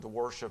to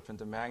worship and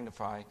to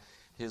magnify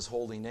His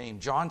holy name.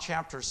 John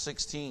chapter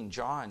 16.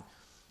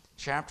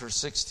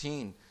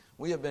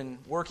 We have been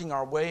working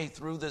our way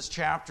through this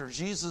chapter.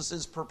 Jesus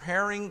is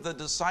preparing the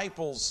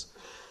disciples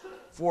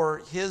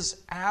for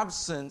His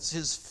absence,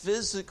 His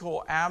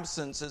physical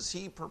absence, as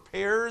He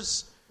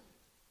prepares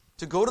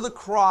to go to the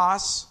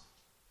cross,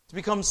 to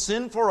become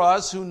sin for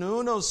us who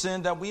knew no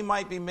sin, that we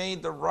might be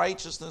made the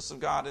righteousness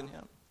of God in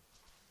Him.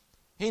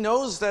 He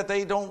knows that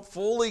they don't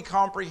fully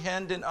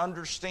comprehend and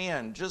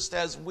understand, just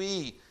as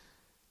we,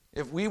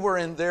 if we were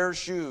in their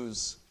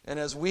shoes, and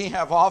as we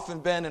have often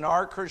been in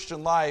our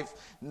Christian life,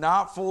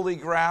 not fully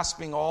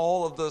grasping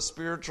all of the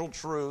spiritual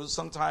truths,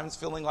 sometimes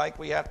feeling like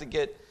we have to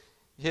get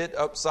hit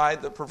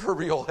upside the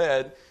proverbial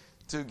head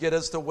to get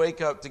us to wake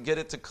up, to get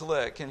it to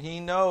click. And He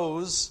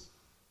knows,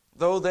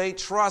 though they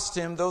trust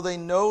Him, though they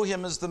know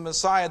Him as the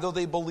Messiah, though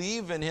they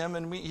believe in Him,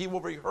 and He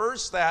will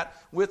rehearse that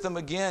with them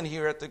again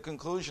here at the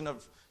conclusion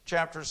of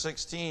chapter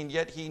 16,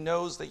 yet He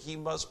knows that He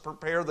must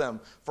prepare them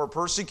for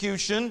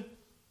persecution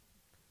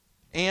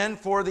and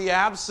for the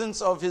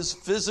absence of His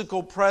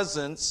physical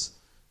presence,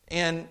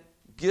 and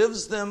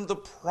gives them the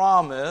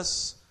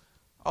promise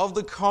of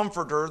the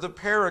Comforter, the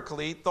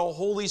Paraclete, the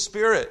Holy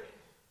Spirit.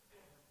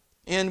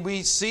 And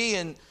we see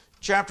in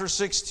chapter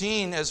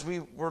 16, as we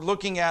were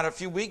looking at a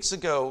few weeks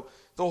ago,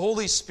 the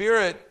Holy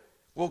Spirit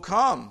will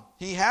come.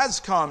 He has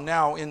come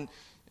now in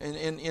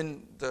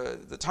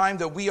the time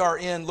that we are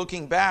in,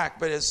 looking back,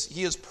 but as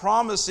He is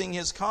promising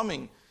His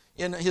coming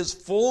in His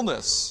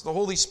fullness. The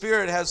Holy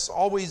Spirit has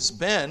always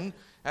been,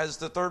 as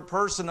the third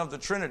person of the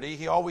Trinity.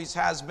 He always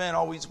has been,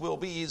 always will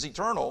be. He is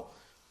eternal.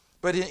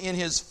 But in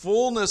His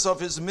fullness of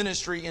His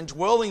ministry,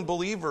 indwelling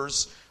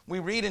believers, we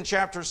read in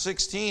chapter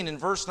 16, in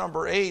verse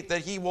number 8,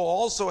 that He will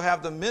also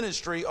have the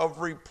ministry of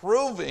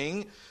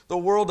reproving the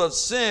world of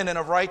sin and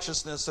of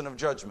righteousness and of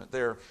judgment,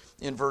 there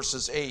in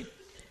verses 8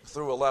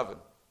 through 11,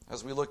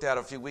 as we looked at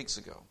a few weeks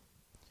ago.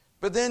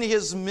 But then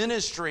His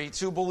ministry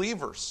to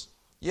believers.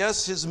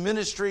 Yes, His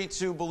ministry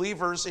to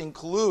believers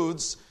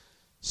includes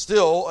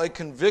still a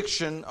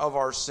conviction of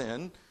our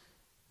sin,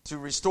 to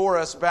restore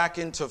us back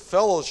into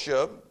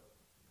fellowship.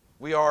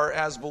 We are,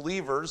 as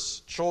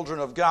believers, children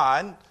of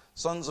God,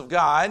 sons of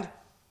God,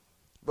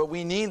 but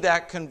we need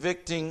that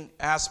convicting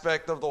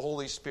aspect of the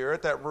Holy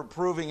Spirit, that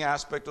reproving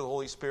aspect of the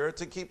Holy Spirit,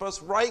 to keep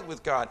us right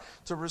with God,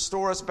 to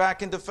restore us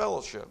back into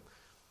fellowship.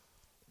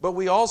 But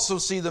we also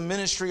see the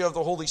ministry of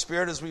the Holy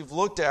Spirit, as we've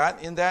looked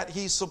at, in that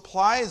He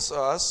supplies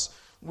us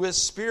with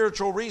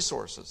spiritual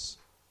resources.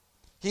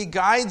 He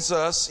guides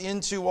us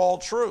into all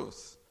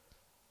truth.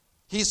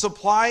 He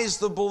supplies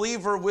the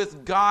believer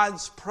with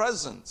God's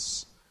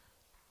presence.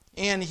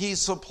 And He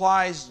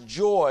supplies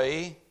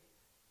joy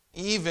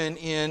even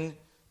in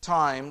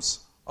times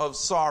of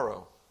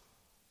sorrow.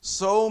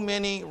 So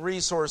many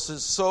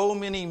resources, so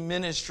many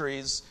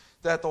ministries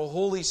that the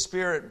Holy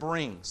Spirit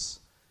brings.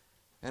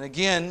 And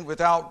again,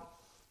 without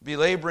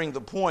belaboring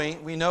the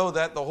point, we know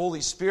that the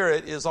Holy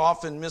Spirit is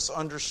often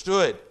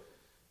misunderstood,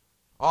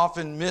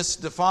 often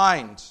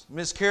misdefined,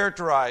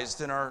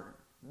 mischaracterized in our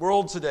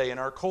world today, in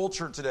our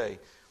culture today.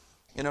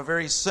 In a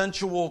very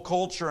sensual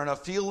culture and a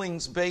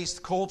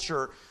feelings-based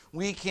culture,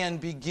 we can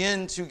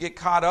begin to get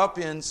caught up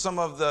in some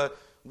of the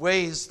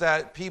ways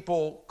that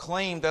people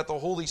claim that the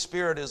Holy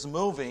Spirit is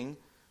moving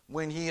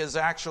when He is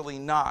actually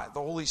not.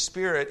 The Holy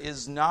Spirit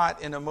is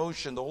not an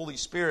emotion. The Holy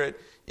Spirit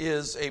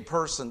is a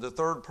person, the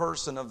third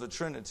person of the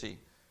Trinity.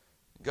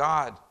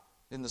 God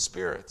in the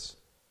Spirit.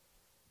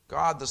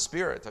 God the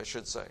Spirit, I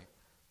should say.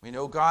 We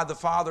know God the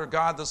Father,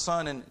 God the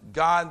Son, and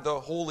God the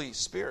Holy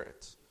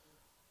Spirit.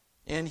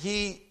 And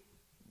He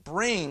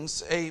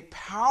brings a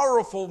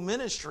powerful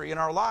ministry in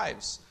our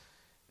lives.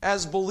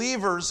 As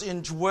believers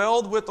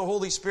indwelled with the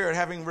Holy Spirit,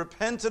 having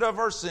repented of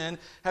our sin,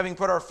 having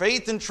put our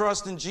faith and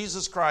trust in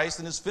Jesus Christ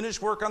and His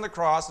finished work on the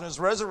cross and His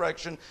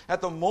resurrection,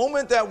 at the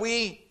moment that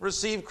we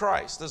receive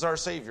Christ as our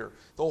Savior,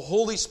 the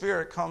Holy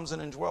Spirit comes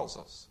and indwells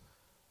us.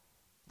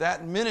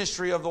 That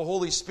ministry of the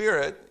Holy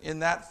Spirit, in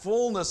that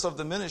fullness of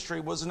the ministry,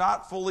 was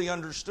not fully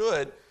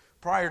understood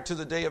prior to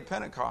the day of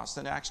Pentecost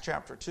in Acts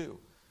chapter 2.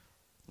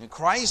 And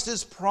Christ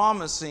is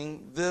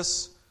promising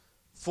this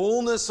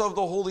fullness of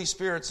the Holy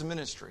Spirit's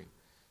ministry,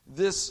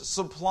 this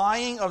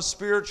supplying of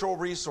spiritual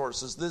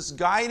resources, this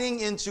guiding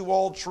into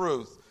all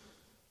truth,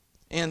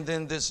 and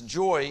then this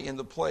joy in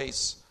the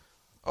place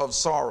of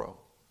sorrow.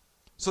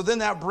 So then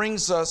that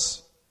brings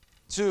us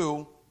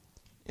to,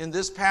 in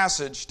this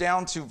passage,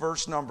 down to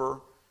verse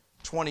number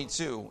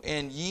 22.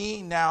 And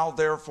ye now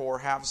therefore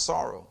have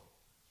sorrow,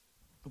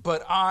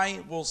 but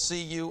I will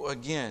see you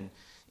again.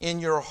 And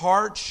your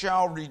heart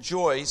shall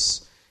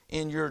rejoice,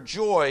 and your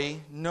joy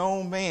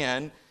no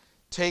man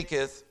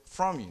taketh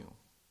from you.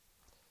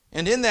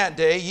 And in that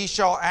day ye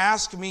shall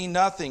ask me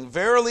nothing.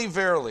 Verily,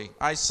 verily,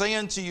 I say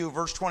unto you,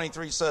 verse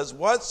 23 says,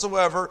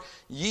 whatsoever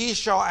ye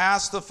shall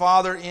ask the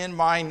Father in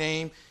my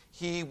name,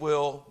 He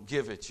will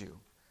give it you.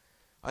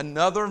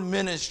 Another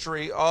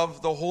ministry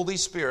of the Holy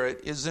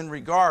Spirit is in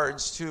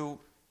regards to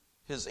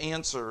His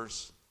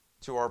answers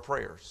to our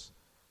prayers.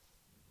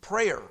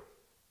 Prayer.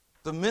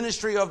 the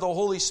ministry of the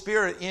Holy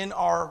Spirit in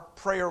our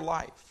prayer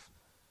life.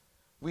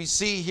 We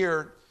see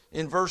here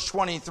in verse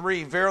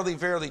 23, verily,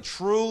 verily,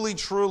 truly,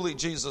 truly,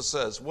 Jesus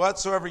says,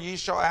 whatsoever ye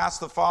shall ask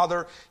the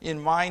Father in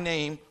my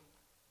name,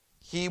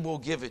 he will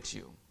give it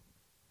you.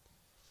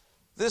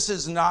 This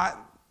is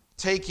not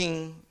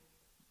taking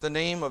the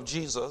name of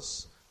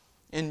Jesus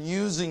and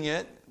using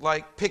it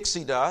like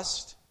pixie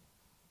dust,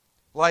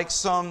 like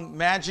some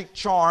magic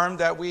charm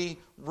that we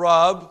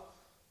rub,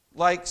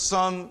 like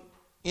some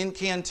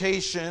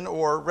incantation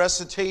or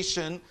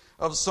recitation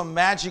of some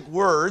magic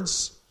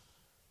words.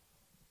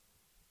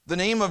 The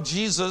name of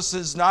Jesus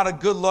is not a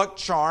good luck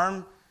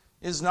charm,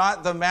 is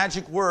not the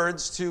magic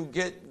words to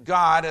get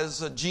God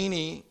as a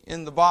genie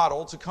in the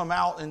bottle to come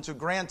out and to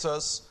grant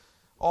us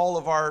all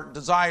of our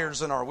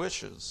desires and our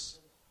wishes.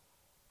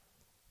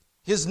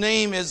 His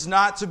name is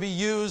not to be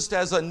used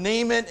as a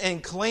name it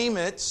and claim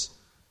it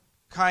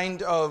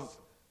kind of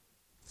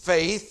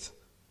faith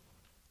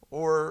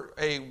or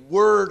a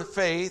word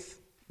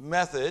faith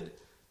method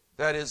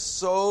that is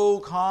so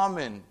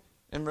common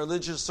in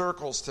religious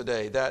circles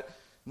today, that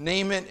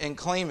name it and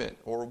claim it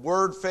or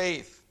word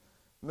faith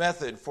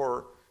method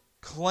for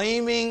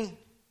claiming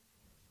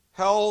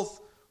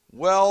health,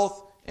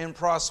 wealth, and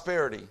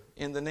prosperity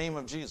in the name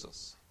of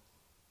Jesus.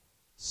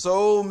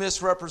 So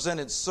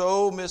misrepresented,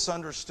 so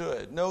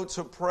misunderstood. No,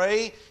 to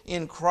pray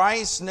in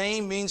Christ's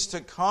name means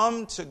to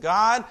come to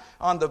God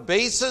on the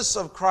basis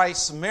of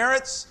Christ's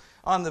merits,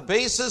 on the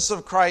basis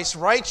of Christ's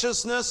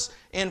righteousness,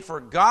 and for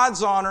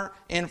God's honor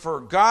and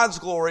for God's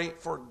glory,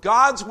 for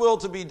God's will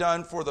to be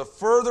done for the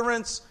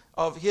furtherance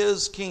of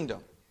His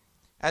kingdom.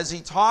 As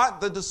He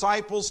taught the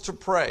disciples to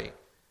pray,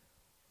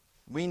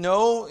 we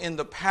know in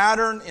the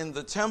pattern, in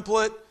the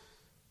template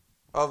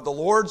of the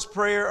Lord's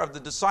Prayer, of the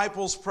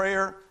disciples'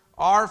 prayer,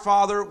 Our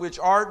Father which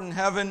art in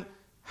heaven,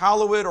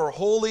 hallowed or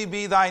holy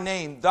be thy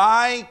name.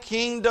 Thy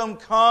kingdom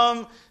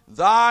come,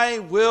 thy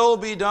will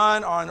be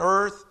done on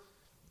earth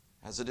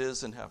as it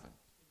is in heaven.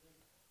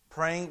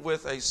 Praying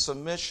with a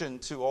submission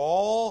to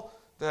all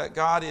that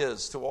God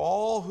is, to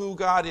all who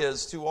God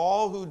is, to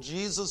all who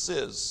Jesus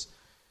is.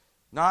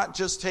 Not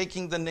just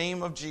taking the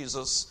name of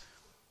Jesus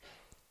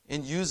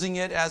and using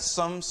it as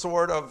some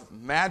sort of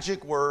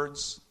magic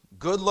words,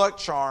 good luck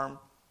charm,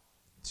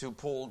 to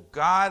pull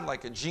God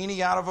like a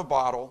genie out of a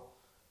bottle,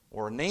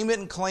 or name it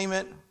and claim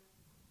it,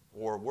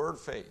 or word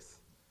faith.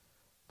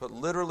 But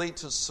literally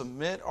to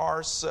submit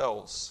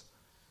ourselves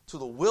to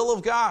the will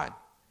of God.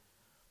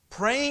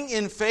 Praying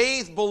in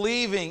faith,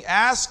 believing,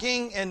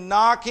 asking and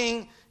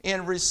knocking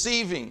and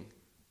receiving,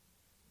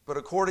 but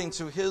according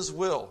to His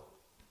will,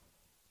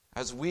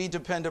 as we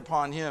depend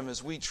upon Him,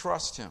 as we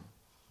trust Him.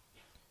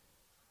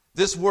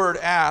 This word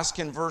ask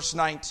in verse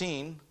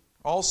 19,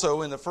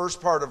 also in the first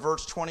part of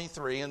verse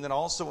 23, and then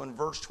also in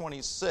verse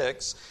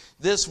 26,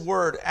 this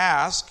word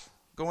ask,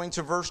 going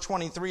to verse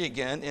 23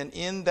 again, and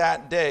in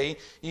that day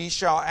ye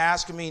shall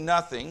ask me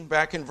nothing.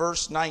 Back in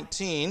verse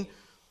 19,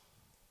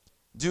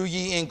 do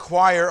ye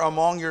inquire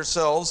among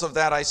yourselves of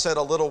that I said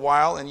a little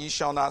while, and ye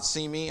shall not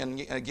see me, and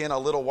again a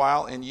little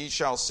while, and ye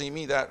shall see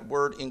me. That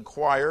word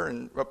inquire,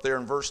 and up there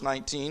in verse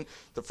 19,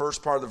 the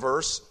first part of the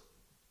verse,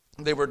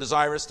 they were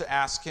desirous to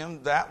ask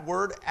Him. That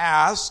word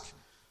ask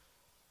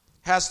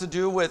has to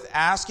do with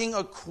asking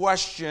a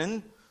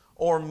question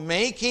or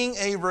making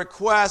a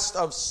request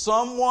of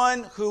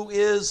someone who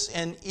is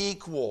an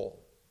equal.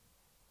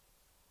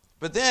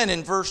 But then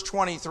in verse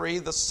 23,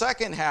 the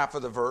second half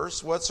of the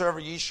verse, whatsoever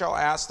ye shall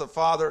ask the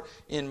Father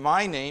in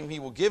my name, He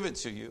will give it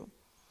to you.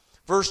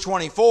 Verse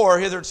 24,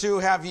 hitherto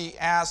have ye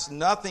asked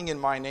nothing in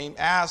my name.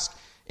 Ask,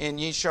 and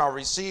ye shall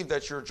receive,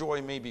 that your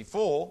joy may be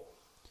full.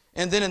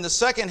 And then in the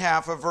second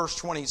half of verse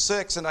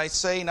 26, and I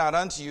say not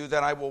unto you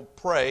that I will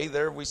pray.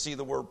 There we see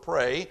the word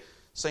pray,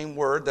 same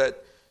word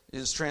that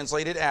is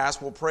translated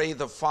ask, will pray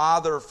the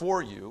Father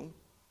for you.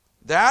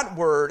 That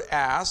word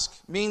ask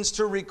means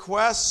to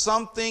request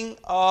something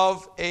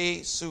of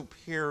a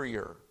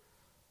superior.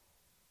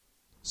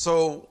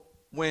 So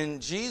when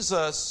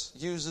Jesus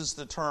uses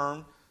the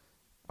term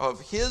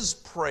of His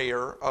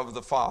prayer of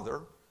the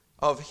Father,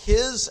 of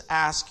His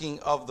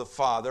asking of the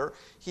Father,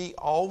 He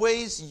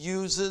always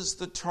uses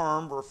the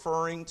term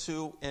referring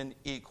to an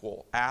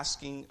equal,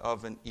 asking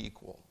of an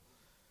equal.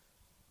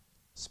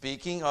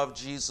 Speaking of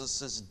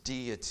Jesus'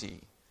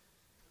 deity.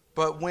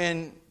 But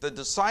when the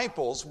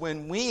disciples,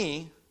 when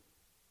we,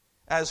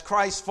 as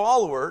Christ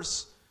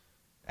followers,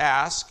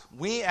 ask,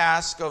 we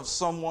ask of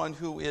someone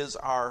who is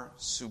our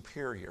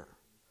superior.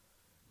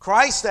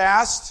 Christ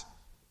asked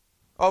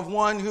of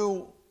one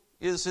who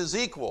is His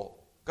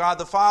equal, God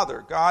the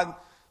Father, God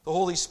the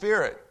Holy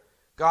Spirit,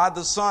 God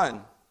the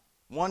Son,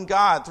 one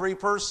God, three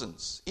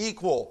persons,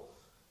 equal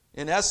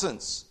in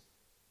essence,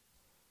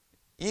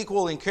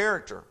 equal in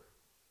character.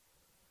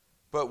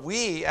 But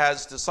we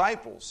as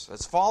disciples,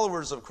 as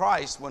followers of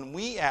Christ, when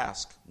we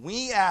ask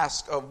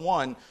of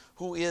one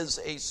who is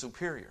a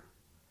superior.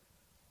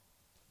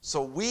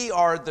 So we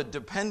are the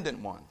dependent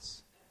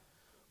ones.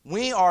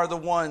 We are the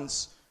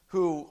ones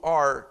who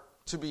are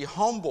to be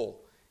humble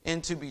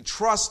and to be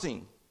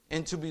trusting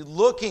and to be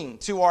looking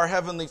to our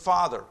Heavenly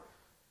Father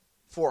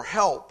for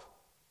help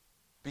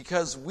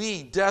because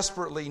we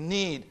desperately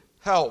need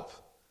help.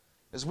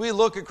 As we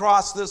look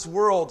across this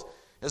world,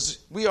 as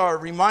we are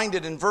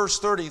reminded in verse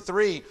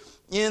 33,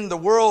 in the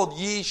world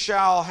ye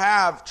shall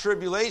have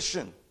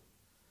tribulation.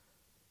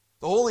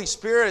 The Holy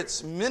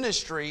Spirit's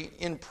ministry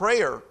in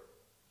prayer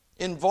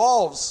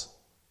involves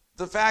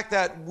the fact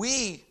that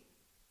we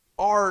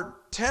are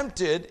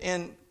tempted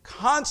and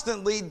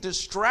constantly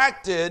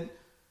distracted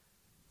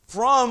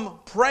from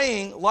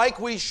praying like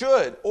we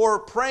should, or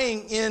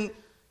praying in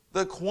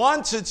the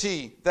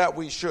quantity that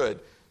we should,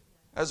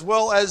 as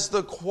well as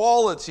the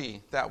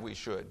quality that we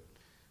should.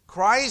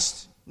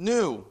 Christ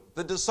knew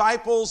the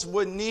disciples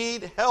would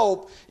need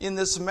help in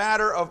this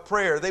matter of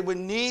prayer. They would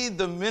need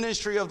the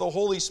ministry of the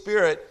Holy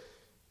Spirit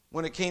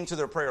when it came to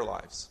their prayer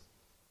lives.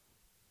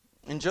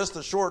 In just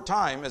a short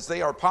time, as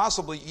they are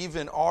possibly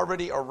even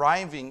already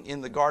arriving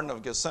in the Garden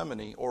of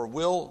Gethsemane, or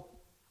will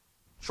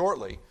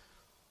shortly,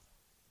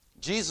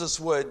 Jesus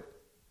would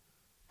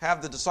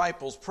have the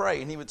disciples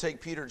pray, and he would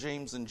take Peter,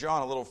 James, and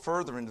John a little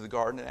further into the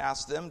garden and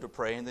ask them to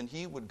pray, and then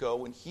he would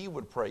go and he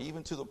would pray,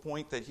 even to the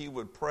point that he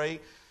would pray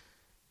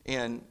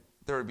and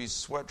there would be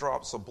sweat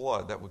drops of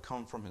blood that would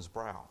come from his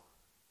brow.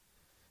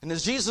 And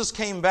as Jesus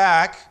came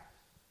back,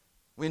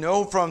 we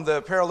know from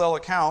the parallel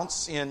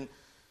accounts in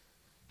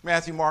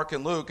Matthew, Mark,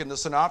 and Luke in the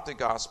Synoptic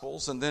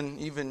Gospels, and then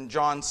even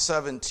John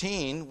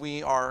 17,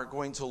 we are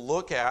going to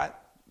look at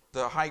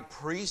the high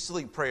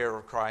priestly prayer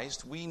of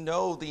Christ. We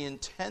know the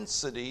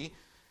intensity,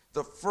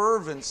 the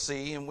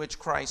fervency in which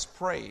Christ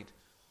prayed.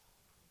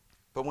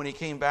 But when he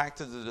came back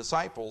to the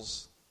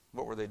disciples,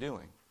 what were they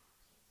doing?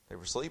 They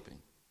were sleeping.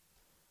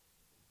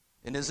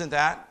 And isn't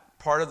that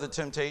part of the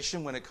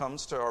temptation when it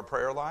comes to our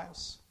prayer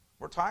lives?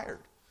 We're tired.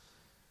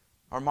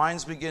 Our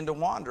minds begin to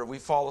wander. We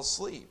fall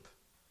asleep.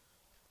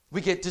 We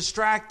get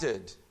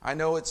distracted. I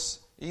know it's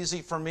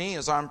easy for me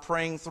as I'm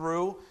praying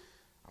through.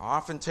 I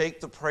often take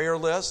the prayer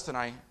list and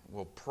I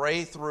will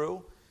pray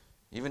through.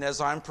 Even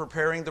as I'm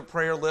preparing the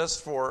prayer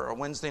list for a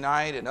Wednesday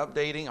night and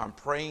updating, I'm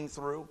praying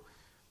through.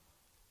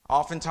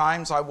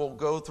 Oftentimes I will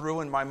go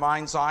through in my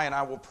mind's eye and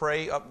I will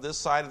pray up this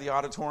side of the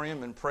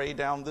auditorium and pray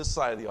down this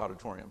side of the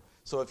auditorium.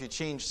 So if you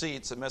change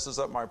seats, it messes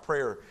up my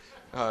prayer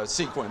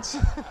sequence.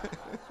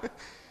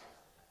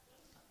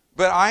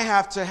 But I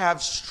have to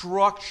have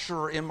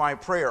structure in my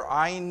prayer.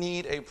 I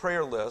need a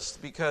prayer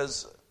list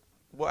because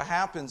what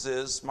happens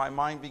is my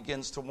mind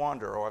begins to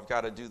wander. Oh, I've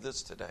got to do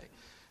this today.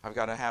 I've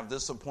got to have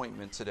this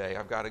appointment today.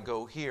 I've got to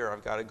go here.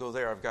 I've got to go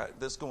there. I've got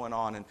this going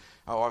on. And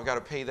oh, I've got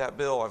to pay that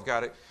bill. I've got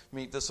to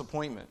meet this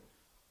appointment.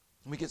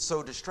 We get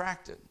so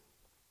distracted.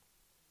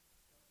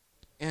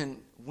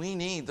 And we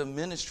need the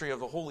ministry of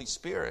the Holy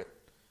Spirit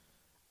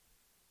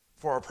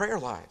for our prayer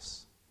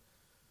lives.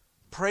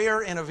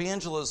 Prayer and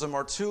evangelism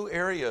are two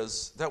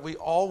areas that we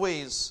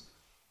always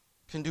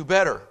can do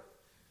better.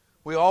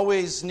 We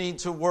always need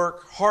to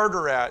work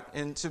harder at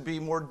and to be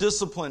more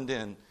disciplined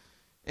in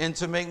and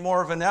to make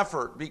more of an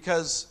effort,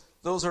 because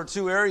those are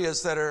two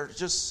areas that are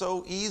just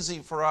so easy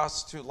for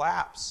us to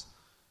lapse,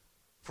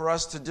 for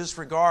us to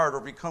disregard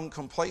or become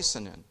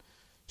complacent in.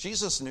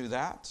 Jesus knew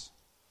that.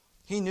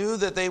 He knew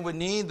that they would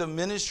need the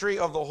ministry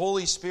of the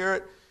Holy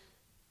Spirit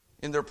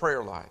in their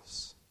prayer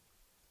lives.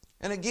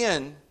 And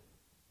again,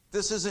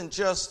 this isn't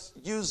just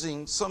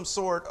using some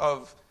sort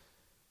of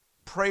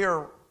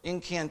prayer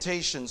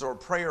incantations or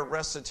prayer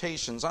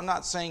recitations. I'm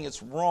not saying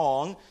it's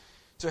wrong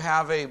to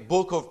have a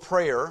book of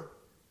prayer.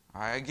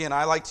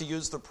 I like to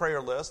use the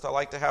prayer list. I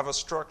like to have a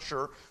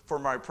structure for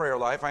my prayer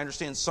life. I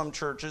understand some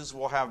churches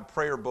will have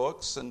prayer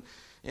books, and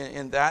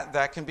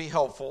that can be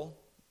helpful.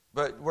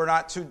 But we're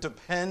not to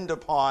depend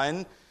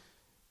upon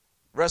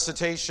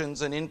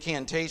recitations and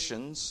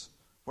incantations.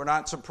 We're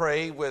not to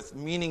pray with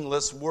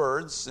meaningless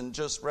words and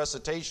just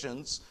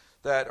recitations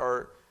that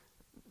are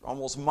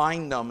almost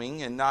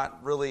mind-numbing and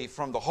not really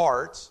from the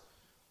heart.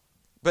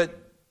 But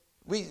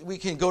we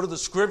can go to the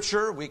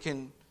Scripture. We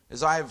can,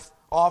 as I've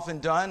often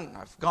done,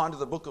 I've gone to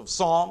the book of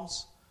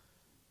Psalms,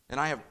 and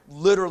I have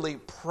literally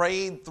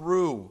prayed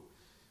through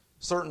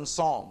certain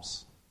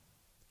Psalms.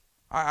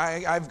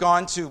 I've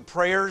gone to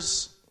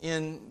prayers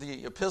in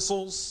the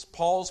epistles,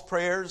 Paul's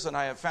prayers, and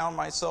I have found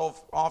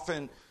myself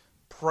often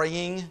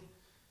praying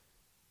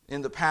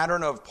in the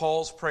pattern of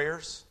Paul's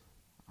prayers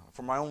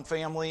for my own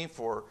family,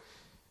 for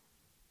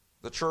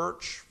the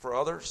church, for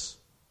others.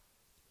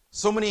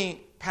 So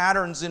many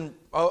patterns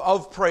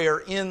of prayer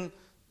in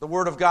the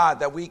Word of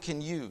God that we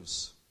can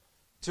use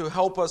to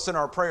help us in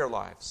our prayer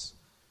lives.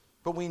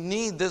 But we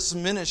need this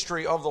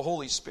ministry of the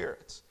Holy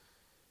Spirit.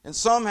 And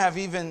some have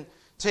even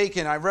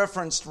taken, I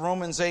referenced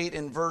Romans 8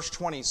 in verse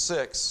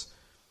 26,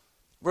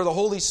 where the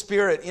Holy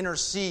Spirit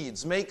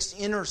intercedes, makes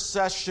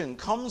intercession,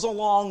 comes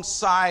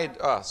alongside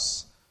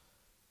us,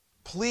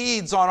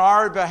 pleads on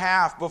our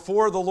behalf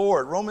before the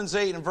Lord. Romans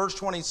 8 and verse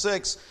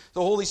 26,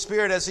 the Holy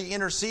Spirit, as He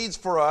intercedes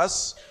for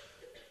us,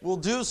 will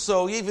do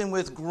so even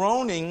with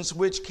groanings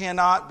which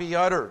cannot be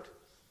uttered.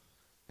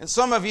 And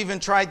some have even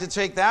tried to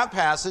take that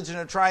passage and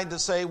have tried to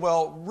say,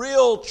 well,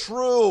 real,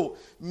 true,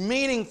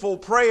 meaningful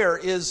prayer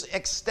is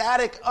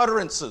ecstatic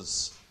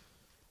utterances.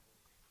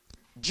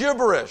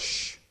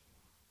 gibberish,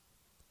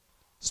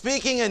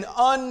 speaking an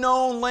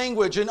unknown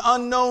language, an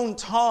unknown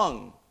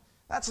tongue.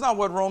 That's not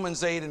what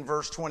Romans 8 and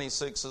verse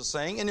 26 is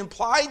saying. And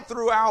implied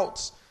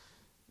throughout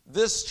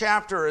this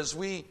chapter, as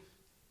we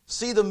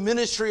see the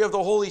ministry of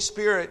the Holy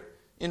Spirit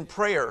in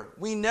prayer,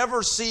 we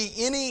never see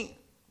any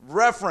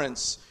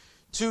reference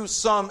to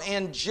some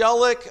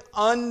angelic,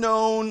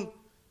 unknown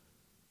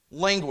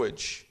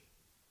language.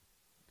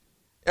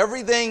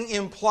 Everything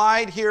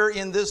implied here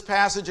in this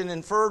passage and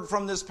inferred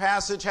from this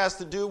passage has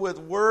to do with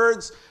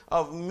words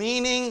of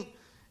meaning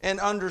and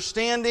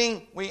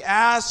understanding. We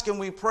ask and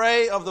we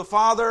pray of the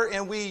Father,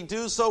 and we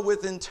do so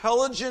with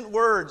intelligent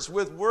words,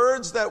 with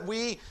words that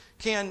we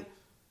can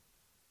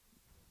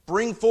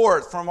bring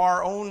forth from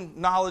our own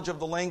knowledge of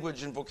the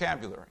language and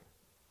vocabulary.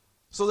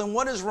 So then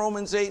what is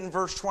Romans 8 and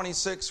verse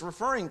 26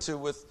 referring to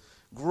with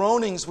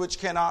groanings which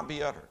cannot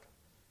be uttered?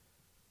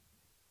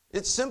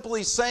 It's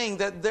simply saying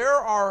that there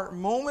are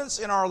moments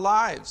in our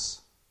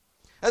lives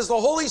as the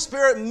Holy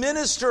Spirit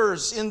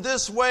ministers in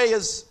this way,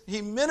 as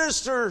He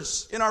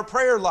ministers in our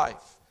prayer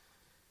life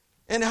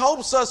and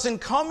helps us in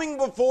coming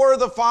before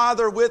the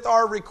Father with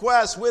our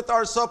requests, with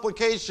our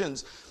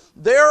supplications.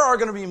 There are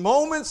going to be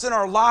moments in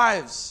our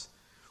lives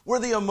where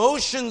the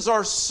emotions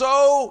are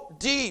so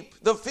deep,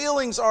 the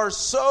feelings are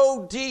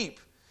so deep,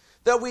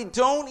 that we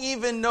don't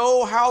even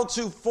know how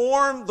to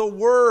form the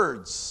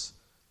words.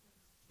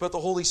 But the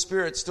Holy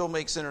Spirit still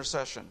makes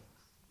intercession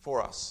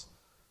for us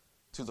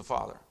to the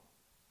Father.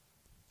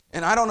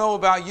 And I don't know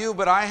about you,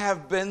 but I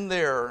have been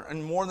there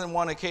on more than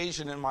one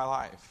occasion in my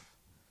life.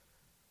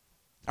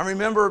 I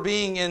remember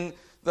being in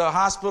the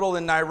hospital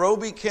in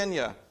Nairobi,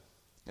 Kenya,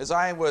 as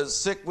I was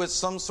sick with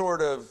some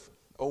sort of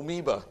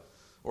amoeba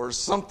or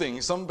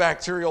something, some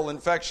bacterial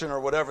infection or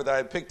whatever that I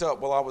had picked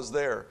up while I was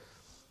there.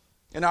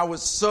 And I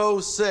was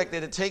so sick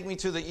that it take me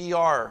to the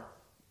ER.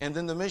 And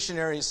then the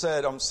missionary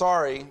said, "I'm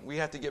sorry, we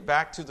have to get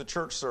back to the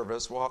church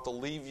service. We'll have to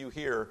leave you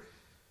here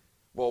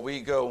while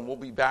we go, and we'll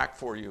be back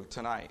for you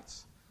tonight."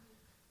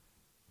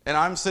 And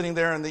I'm sitting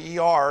there in the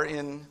ER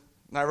in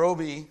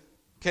Nairobi,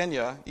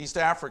 Kenya, East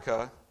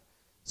Africa,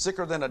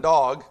 sicker than a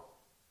dog.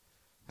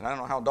 And I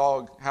don't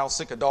know how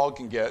sick a dog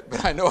can get,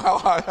 but I know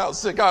how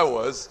sick I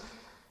was.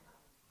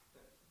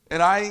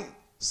 And I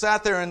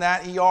sat there in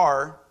that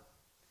ER,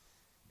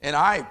 and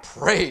I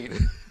prayed,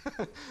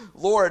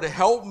 "Lord,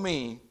 help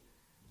me.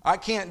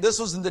 This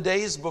was in the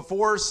days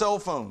before cell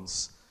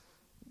phones.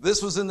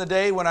 This was in the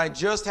day when I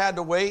just had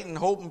to wait and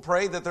hope and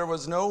pray that there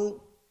was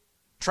no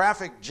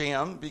traffic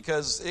jam,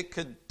 because it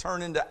could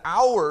turn into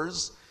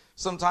hours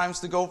sometimes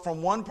to go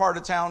from one part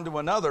of town to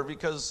another,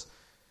 because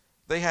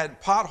they had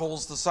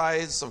potholes the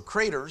size of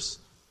craters,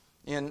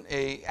 and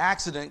an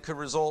accident could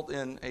result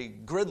in a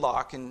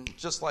gridlock and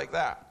just like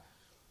that.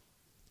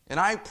 And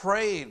I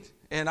prayed,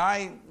 and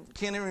I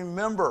can't even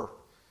remember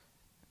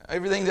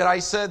everything that I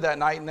said that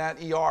night in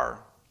that ER.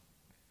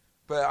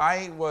 But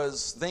I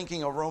was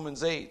thinking of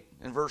Romans 8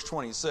 and verse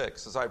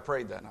 26 as I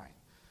prayed that night.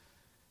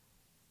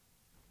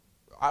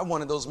 I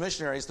wanted those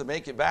missionaries to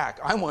make it back.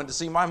 I wanted to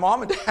see my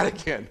mom and dad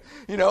again.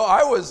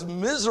 I was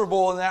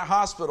miserable in that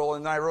hospital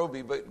in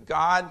Nairobi, but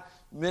God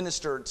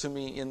ministered to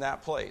me in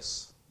that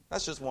place.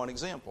 That's just one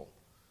example.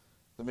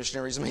 The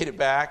missionaries made it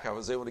back. I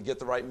was able to get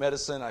the right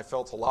medicine. I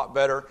felt a lot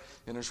better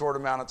in a short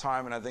amount of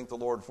time, and I thank the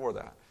Lord for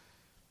that.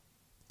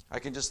 I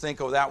can just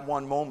think of that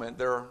one moment.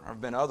 There have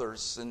been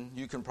others, and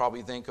you can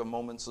probably think of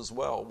moments as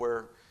well,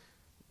 where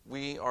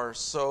we are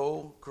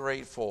so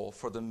grateful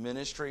for the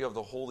ministry of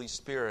the Holy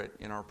Spirit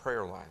in our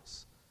prayer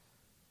lives.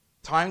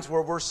 Times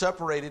where we're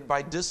separated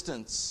by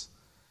distance,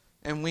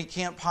 and we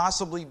can't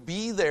possibly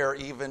be there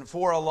even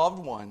for a loved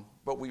one,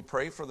 but we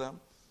pray for them.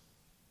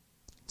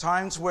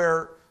 Times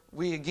where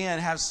we, again,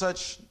 have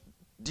such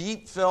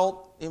deep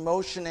felt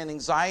emotion and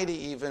anxiety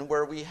even,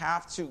 where we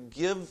have to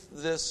give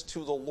this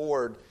to the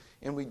Lord,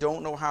 and we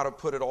don't know how to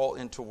put it all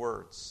into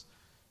words.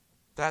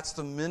 That's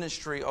the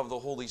ministry of the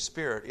Holy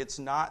Spirit. It's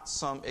not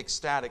some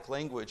ecstatic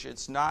language.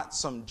 It's not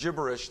some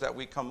gibberish that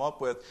we come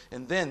up with.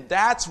 And then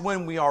that's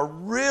when we are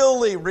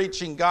really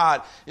reaching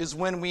God, is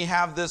when we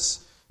have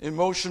this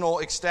emotional,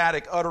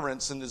 ecstatic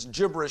utterance and this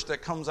gibberish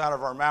that comes out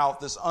of our mouth,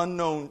 this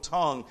unknown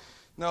tongue.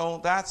 No,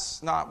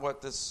 that's not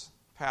what this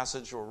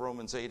passage or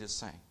Romans 8 is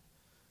saying.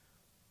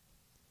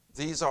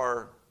 These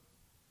are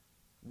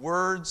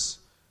words,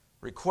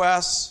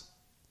 requests,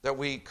 that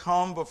we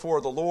come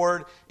before the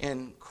Lord,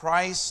 and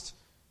Christ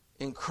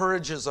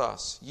encourages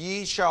us.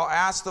 Ye shall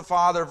ask the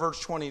Father,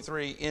 verse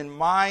 23, in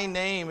my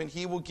name, and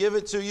He will give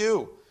it to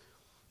you.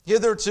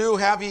 Hitherto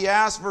have ye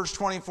asked, verse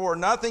 24,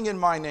 nothing in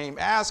my name.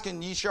 Ask,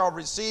 and ye shall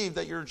receive,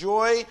 that your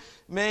joy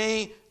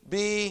may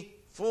be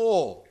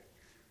full.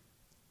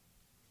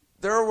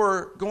 There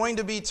were going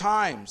to be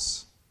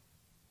times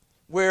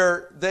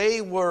where they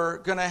were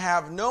going to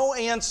have no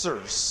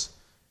answers,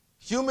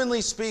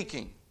 humanly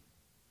speaking,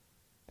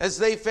 as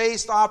they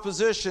faced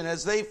opposition,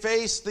 as they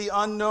faced the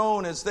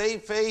unknown, as they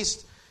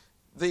faced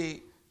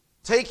the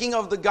taking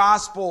of the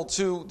gospel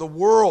to the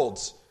world,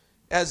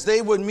 as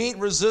they would meet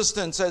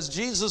resistance, as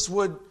Jesus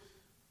would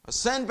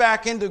ascend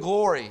back into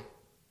glory.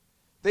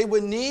 They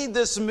would need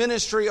this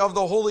ministry of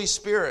the Holy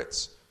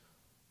Spirit.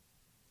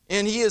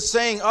 And he is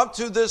saying, up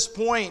to this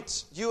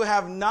point, you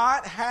have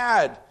not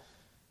had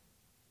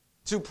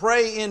to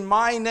pray in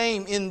my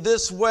name in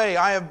this way.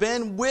 I have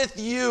been with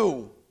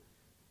you.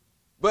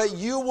 But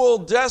you will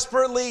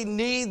desperately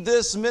need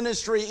this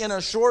ministry in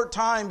a short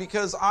time,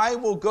 because I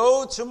will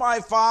go to my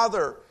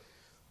Father.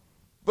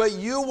 But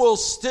you will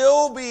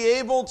still be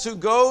able to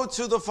go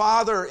to the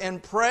Father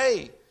and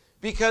pray,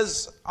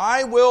 because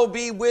I will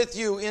be with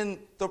you in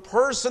the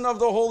person of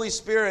the Holy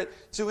Spirit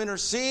to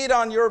intercede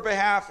on your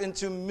behalf and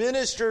to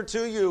minister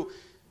to you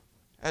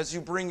as you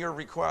bring your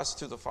request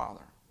to the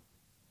Father.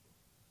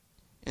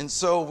 And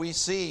so we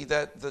see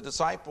that the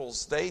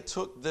disciples, they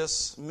took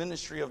this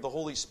ministry of the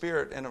Holy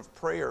Spirit and of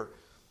prayer,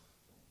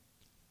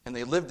 and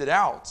they lived it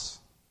out.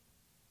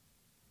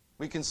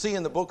 We can see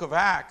in the book of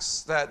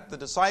Acts that the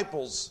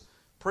disciples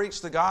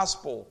preached the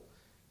gospel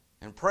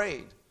and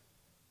prayed.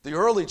 The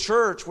early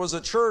church was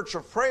a church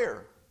of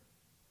prayer.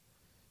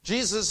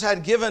 Jesus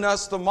had given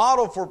us the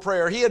model for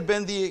prayer. He had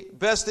been the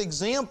best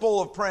example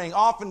of praying,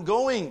 often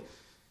going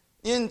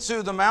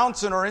into the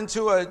mountain or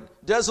into a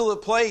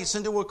desolate place,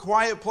 into a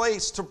quiet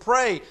place to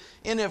pray.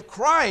 And if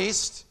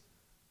Christ,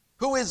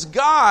 who is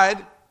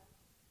God,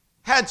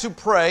 had to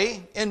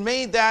pray and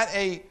made that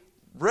a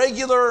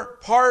regular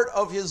part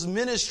of his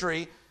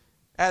ministry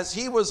as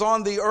he was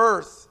on the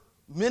earth,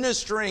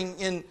 ministering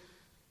in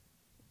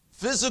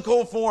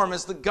physical form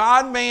as the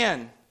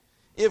God-man,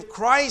 if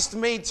Christ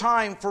made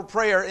time for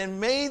prayer and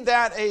made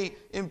that an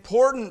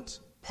important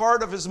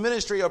part of his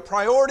ministry, a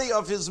priority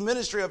of his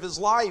ministry, of his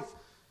life,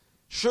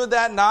 should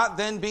that not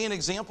then be an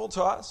example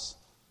to us?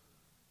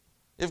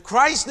 If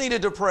Christ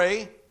needed to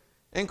pray,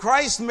 and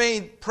Christ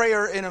made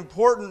prayer an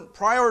important,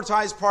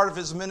 prioritized part of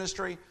his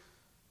ministry,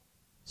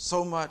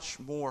 so much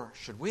more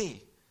should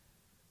we.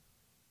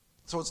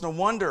 So it's no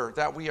wonder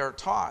that we are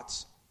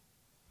taught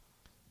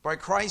by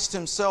Christ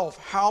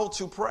himself how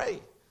to pray.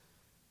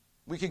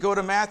 We could go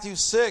to Matthew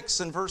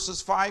 6 and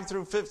verses 5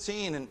 through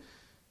 15, and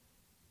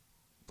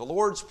the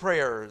Lord's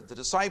Prayer, the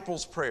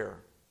disciples' prayer,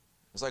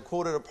 as I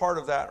quoted a part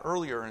of that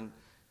earlier, and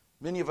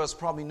many of us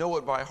probably know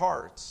it by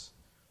heart.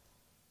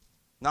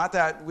 Not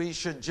that we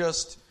should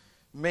just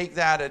make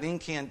that an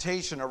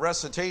incantation, a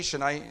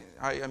recitation. I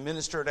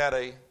ministered at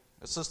a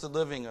assisted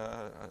living,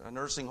 a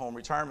nursing home,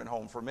 retirement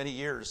home for many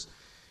years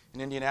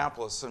in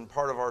Indianapolis, and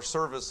part of our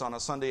service on a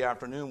Sunday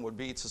afternoon would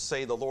be to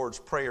say the Lord's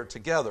Prayer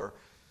together.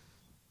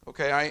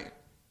 Okay,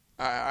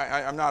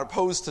 I'm not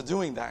opposed to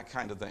doing that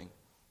kind of thing.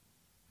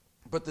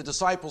 But the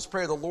disciples'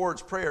 prayer, the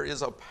Lord's Prayer,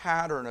 is a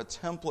pattern, a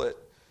template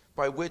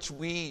by which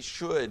we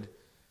should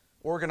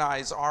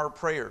organize our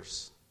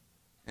prayers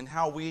and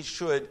how we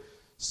should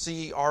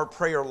see our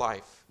prayer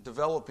life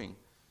developing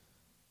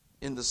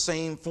in the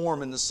same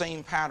form, in the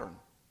same pattern.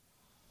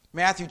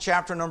 Matthew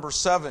chapter number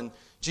 7,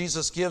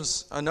 Jesus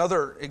gives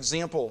another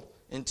example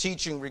in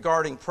teaching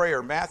regarding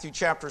prayer. Matthew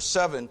chapter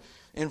 7,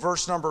 in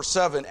verse number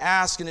 7,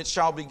 ask and it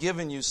shall be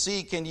given you,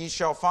 seek and ye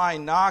shall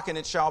find, knock and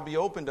it shall be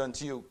opened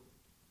unto you.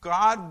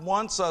 God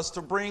wants us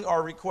to bring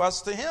our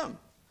requests to him.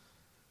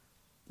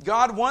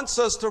 God wants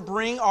us to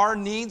bring our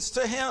needs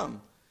to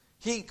him.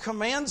 He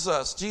commands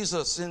us,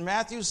 Jesus, in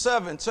Matthew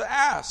 7, to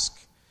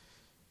ask.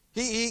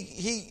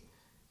 He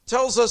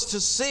tells us to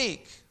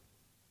seek.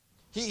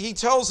 He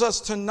tells us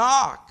to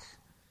knock.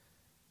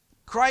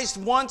 Christ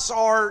wants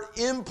our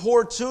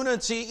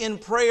importunity in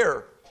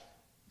prayer.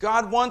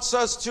 God wants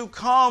us to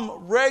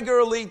come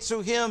regularly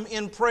to him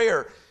in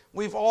prayer.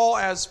 We've all,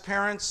 as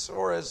parents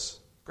or as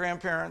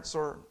grandparents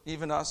or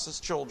even us as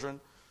children,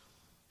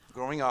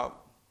 growing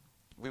up,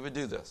 we would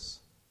do this.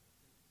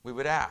 We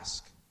would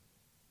ask.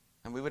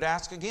 And we would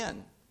ask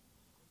again.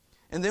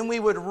 And then we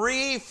would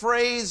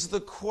rephrase the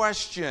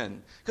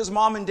question. Because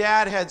mom and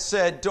dad had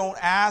said, don't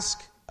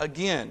ask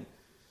again.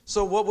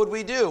 So what would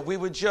we do? We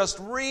would just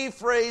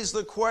rephrase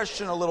the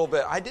question a little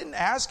bit. I didn't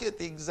ask it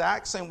the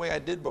exact same way I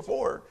did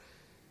before.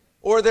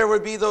 Or there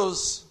would be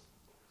those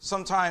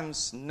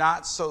sometimes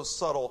not so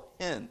subtle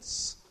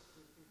hints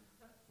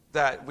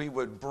that we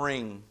would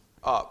bring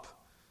up.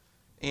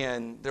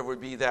 And there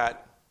would be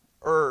that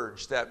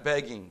urge, that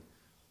begging.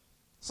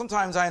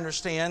 Sometimes I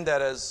understand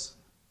that as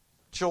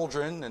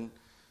children and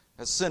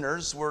as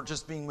sinners, we're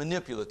just being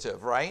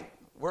manipulative, right?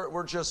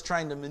 We're just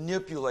trying to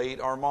manipulate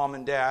our mom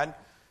and dad,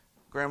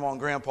 grandma and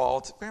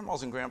grandpa.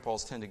 Grandmas and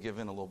grandpas tend to give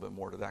in a little bit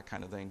more to that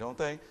kind of thing, don't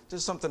they?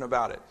 Just something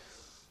about it.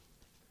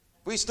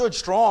 We stood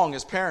strong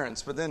as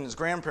parents, but then as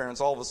grandparents,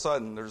 all of a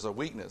sudden, there's a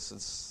weakness.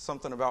 It's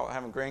something about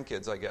having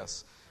grandkids, I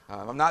guess.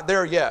 I'm not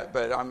there yet,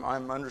 but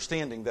I'm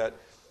understanding that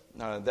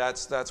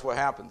that's what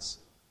happens.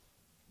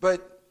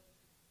 But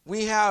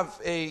we have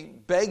a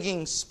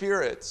begging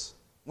spirit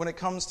when it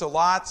comes to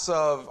lots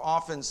of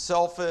often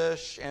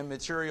selfish and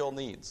material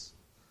needs.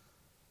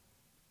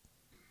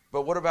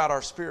 But what about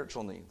our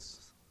spiritual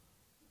needs?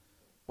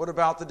 What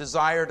about the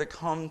desire to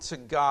come to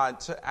God,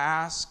 to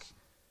ask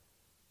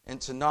and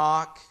to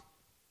knock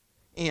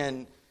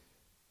and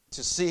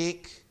to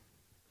seek?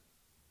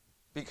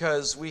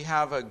 Because we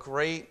have a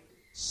great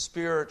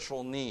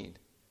spiritual need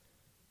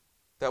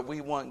that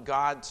we want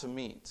God to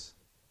meet.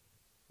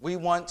 We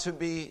want to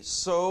be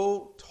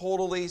so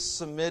totally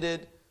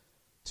submitted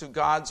to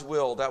God's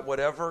will that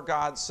whatever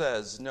God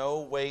says,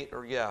 no, wait,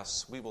 or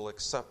yes, we will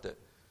accept it.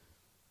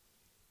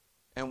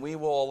 And we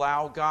will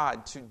allow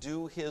God to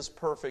do His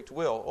perfect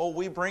will. Oh,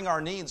 we bring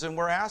our needs and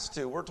we're asked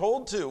to, we're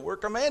told to, we're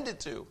commanded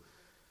to.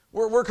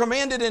 We're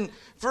commanded in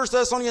 1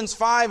 Thessalonians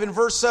 5 and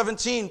verse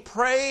 17,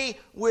 pray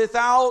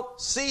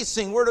without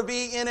ceasing. We're to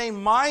be in a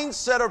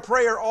mindset of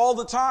prayer all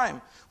the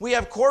time. We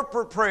have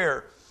corporate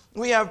prayer.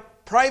 We have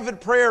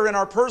private prayer in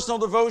our personal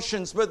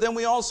devotions, but then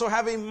we also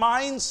have a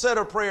mindset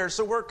of prayer.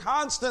 So we're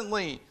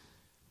constantly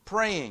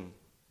praying.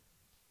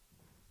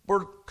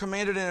 We're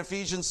commanded in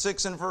Ephesians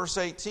 6 and verse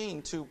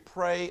 18 to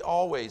pray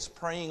always,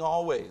 praying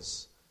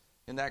always,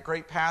 in that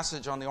great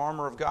passage on the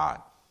armor of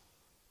God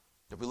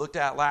that we looked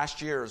at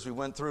last year as we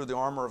went through the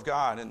armor of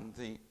God and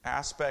the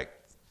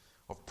aspect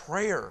of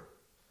prayer,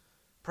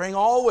 praying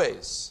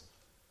always.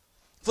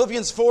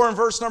 Philippians 4 and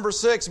verse number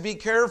 6, be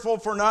careful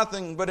for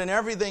nothing, but in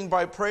everything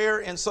by prayer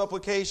and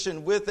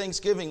supplication with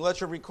thanksgiving,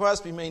 let your requests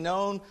be made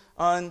known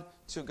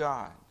unto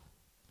God.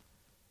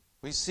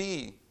 We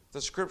see the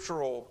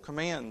scriptural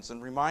commands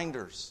and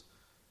reminders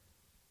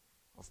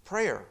of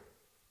prayer,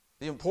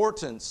 the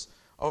importance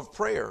of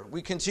prayer.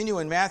 We continue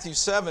in Matthew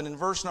 7 and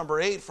verse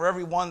number 8, for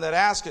everyone that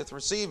asketh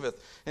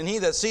receiveth, and he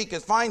that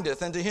seeketh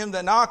findeth, and to him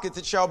that knocketh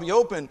it shall be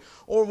opened.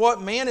 Or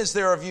what man is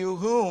there of you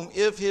whom,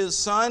 if his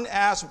son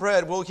ask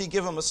bread, will he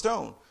give him a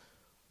stone?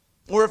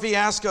 Or if he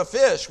ask a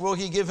fish, will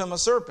he give him a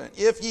serpent?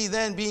 If ye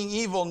then, being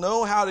evil,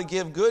 know how to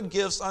give good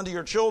gifts unto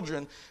your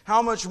children,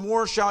 how much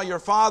more shall your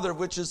Father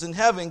which is in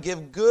heaven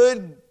give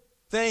good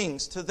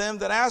things to them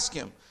that ask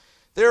him?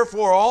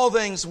 Therefore, all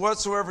things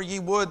whatsoever ye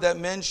would that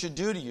men should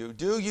do to you,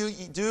 do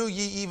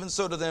ye even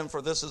so to them,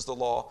 for this is the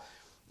law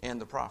and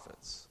the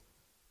prophets.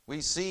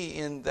 We see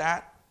in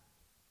that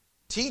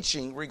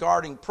teaching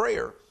regarding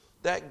prayer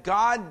that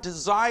God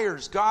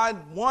desires,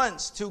 God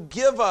wants to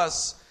give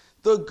us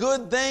the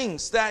good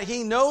things that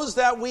He knows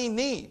that we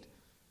need.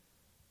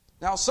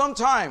 Now,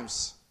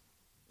 sometimes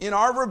in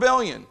our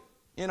rebellion,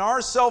 in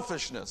our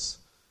selfishness,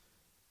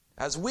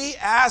 as we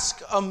ask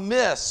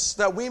amiss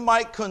that we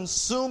might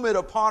consume it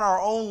upon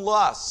our own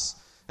lusts,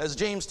 as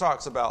James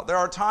talks about, there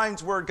are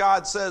times where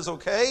God says,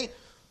 okay,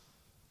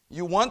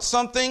 you want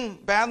something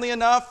badly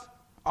enough,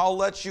 I'll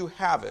let you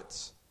have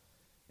it.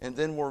 And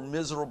then we're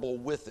miserable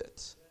with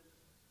it.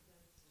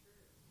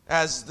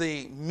 As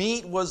the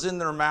meat was in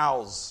their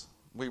mouths,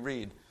 we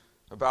read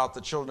about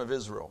the children of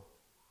Israel.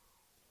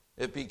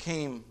 It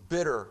became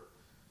bitter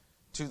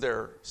to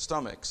their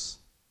stomachs,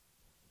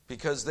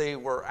 because they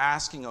were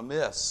asking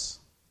amiss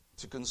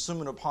to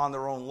consume it upon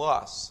their own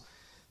lusts.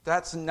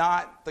 That's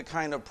not the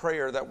kind of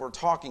prayer that we're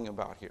talking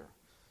about here.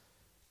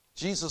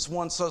 Jesus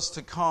wants us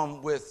to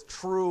come with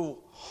true,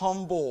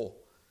 humble,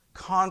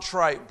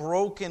 contrite,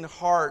 broken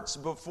hearts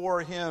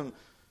before Him,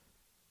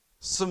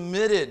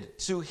 submitted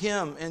to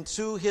Him and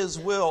to His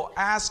will,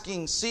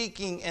 asking,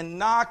 seeking, and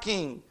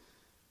knocking,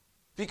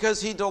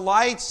 because He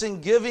delights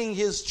in giving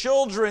His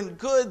children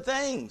good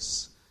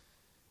things.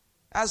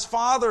 As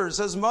fathers,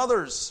 as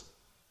mothers,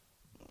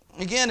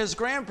 again, as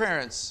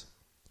grandparents,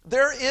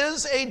 there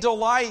is a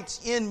delight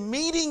in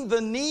meeting the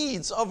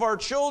needs of our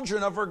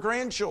children, of our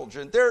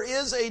grandchildren. There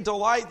is a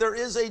delight, there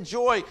is a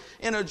joy,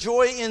 and a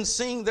joy in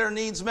seeing their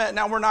needs met.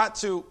 Now, we're not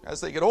to, as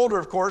they get older,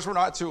 of course, we're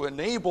not to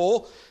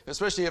enable,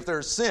 especially if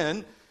there's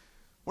sin.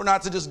 We're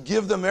not to just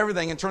give them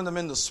everything and turn them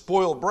into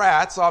spoiled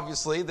brats.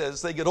 Obviously,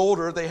 as they get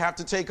older, they have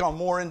to take on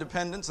more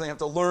independence. They have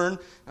to learn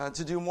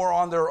to do more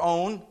on their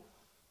own.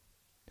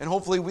 And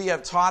hopefully we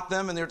have taught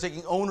them and they're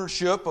taking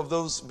ownership of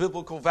those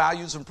biblical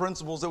values and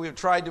principles that we have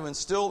tried to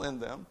instill in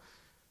them.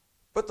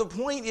 But the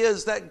point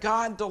is that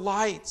God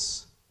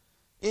delights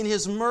in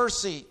His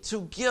mercy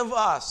to give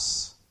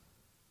us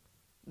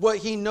what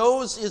He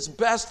knows is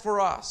best for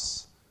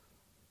us.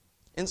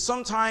 And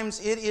sometimes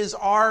it is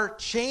our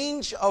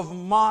change of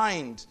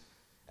mind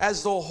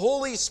as the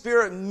Holy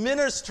Spirit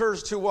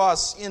ministers to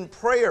us in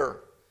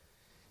prayer.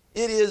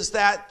 It is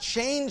that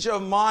change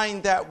of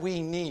mind that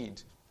we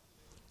need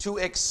to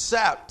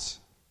accept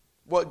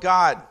what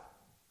God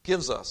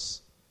gives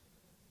us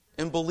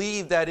and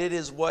believe that it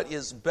is what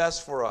is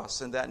best for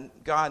us and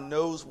that God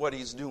knows what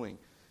He's doing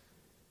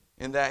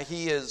and that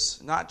He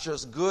is not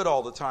just good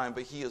all the time,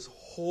 but He is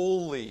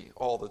holy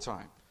all the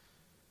time.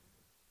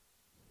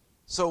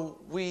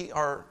 So we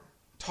are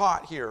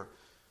taught here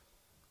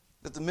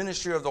that the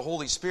ministry of the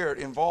Holy Spirit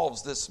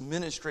involves this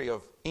ministry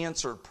of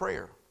answered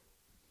prayer.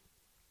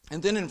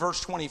 And then in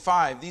verse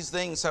 25, these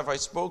things have I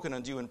spoken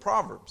unto you in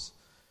Proverbs.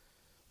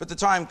 But the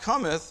time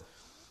cometh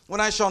when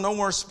I shall no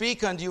more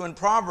speak unto you in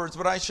Proverbs,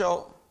 but I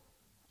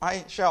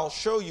shall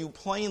show you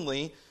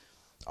plainly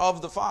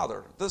of the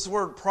Father. This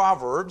word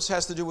Proverbs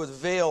has to do with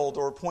veiled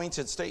or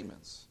pointed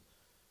statements.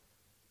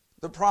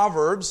 The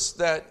Proverbs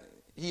that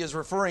he is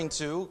referring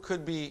to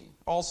could be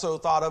also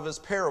thought of as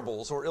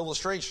parables or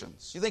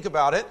illustrations. You think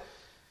about it.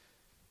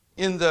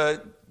 In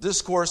the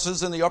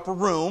discourses in the upper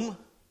room,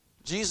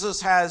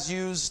 Jesus has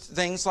used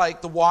things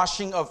like the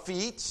washing of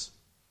feet.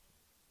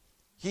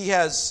 He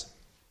has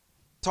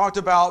talked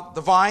about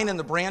the vine and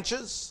the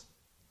branches.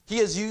 He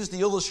has used the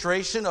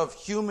illustration of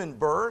human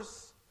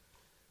birth,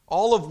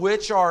 all of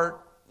which are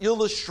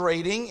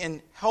illustrating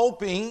and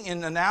helping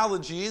in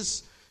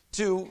analogies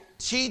to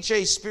teach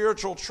a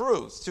spiritual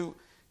truth, to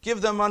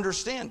give them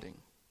understanding.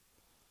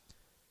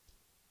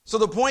 So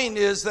the point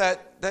is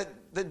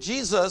that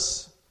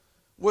Jesus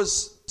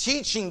was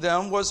teaching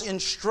them, was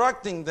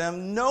instructing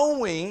them,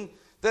 knowing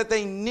that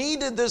they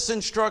needed this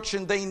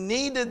instruction, they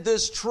needed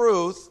this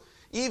truth,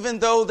 even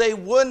though they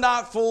would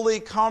not fully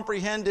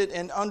comprehend it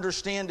and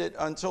understand it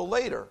until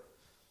later.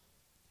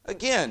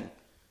 Again,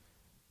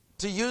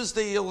 to use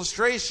the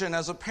illustration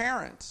as a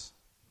parent,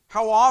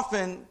 how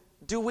often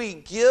do we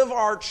give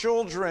our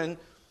children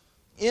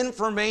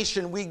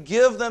information, we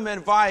give them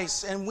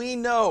advice, and we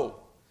know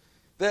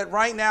that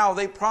right now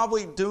they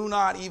probably do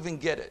not even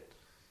get it.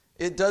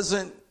 It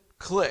doesn't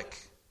click.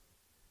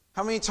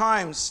 How many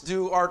times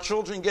do our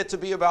children get to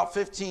be about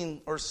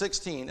 15 or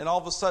 16 and all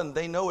of a sudden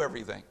they know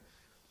everything?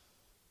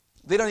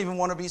 They don't even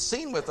want to be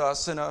seen with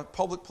us in a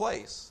public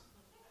place.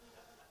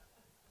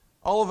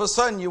 All of a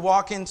sudden you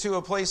walk into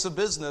a place of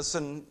business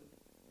and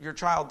your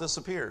child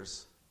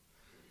disappears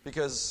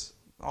because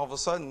all of a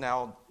sudden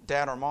now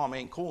dad or mom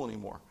ain't cool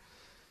anymore.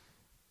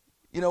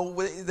 You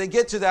know, they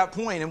get to that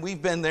point, and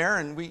we've been there,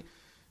 and we,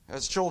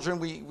 as children,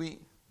 we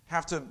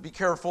have to be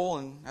careful,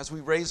 and as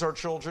we raise our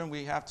children,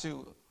 we have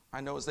to,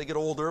 I know as they get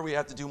older, we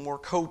have to do more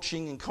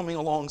coaching and coming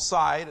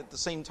alongside. At the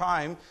same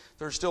time,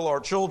 they're still our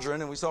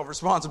children, and we still have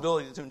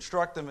responsibility to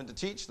instruct them and to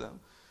teach them.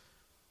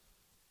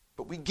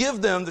 But we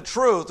give them the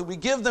truth, and we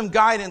give them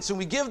guidance, and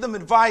we give them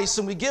advice,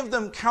 and we give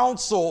them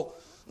counsel,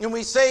 and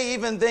we say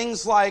even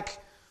things like,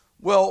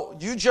 well,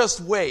 you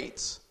just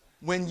wait.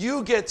 When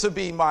you get to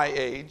be my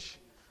age.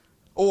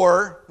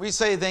 Or we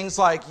say things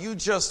like, you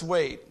just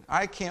wait.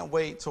 I can't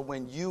wait till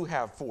when you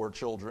have 4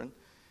 children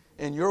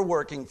and you're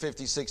working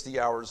 50, 60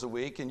 hours a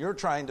week and you're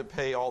trying to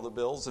pay all the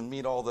bills and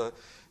meet all the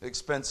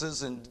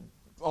expenses and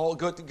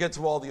get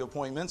to all the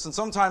appointments. And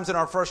sometimes in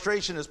our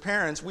frustration as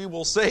parents, we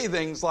will say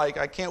things like,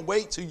 I can't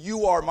wait till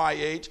you are my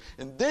age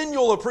and then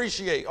you'll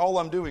appreciate all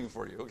I'm doing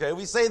for you. Okay,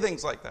 we say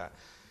things like that.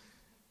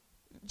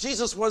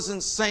 Jesus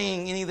wasn't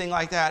saying anything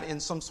like that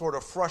in some sort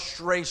of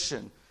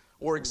frustration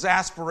or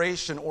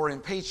exasperation or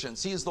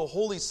impatience. He is the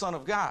Holy Son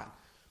of God.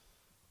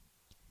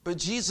 But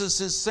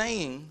Jesus is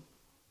saying,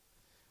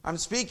 I'm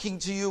speaking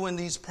to you in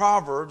these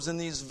proverbs, in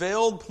these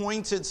veiled,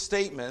 pointed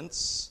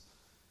statements,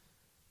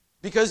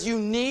 because you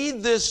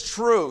need this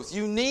truth.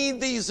 You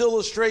need these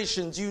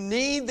illustrations. You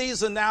need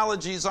these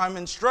analogies. I'm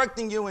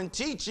instructing you and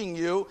teaching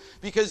you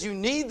because you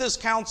need this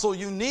counsel.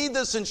 You need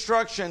this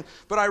instruction.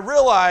 But I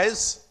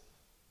realize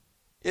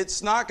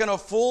it's not going to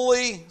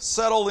fully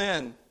settle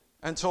in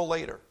until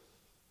later.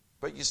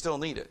 But you still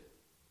need it.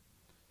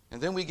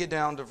 And then we get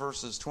down to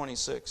verses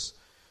 26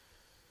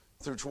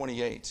 through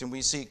 28, and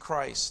we see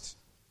Christ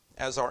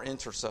as our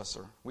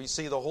intercessor. We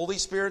see the Holy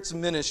Spirit's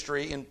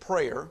ministry in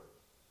prayer,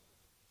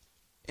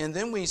 and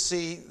then we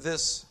see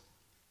this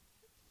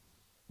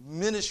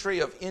ministry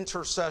of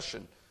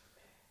intercession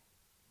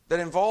that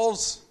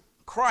involves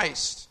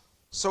Christ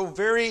so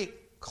very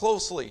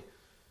closely,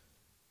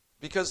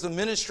 because the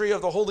ministry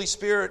of the Holy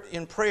Spirit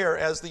in prayer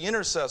as the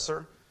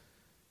intercessor,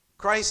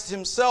 Christ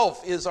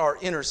himself is our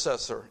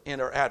intercessor and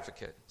our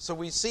advocate. So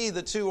we see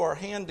the two are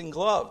hand in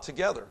glove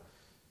together.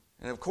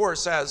 And of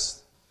course,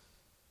 as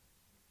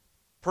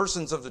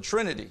persons of the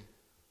Trinity,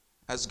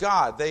 as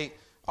God, they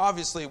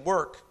obviously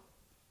work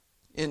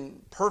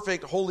in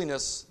perfect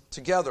holiness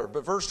together.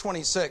 But verse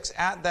 26,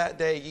 at that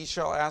day ye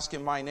shall ask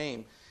in my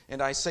name,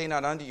 and I say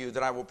not unto you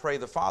that I will pray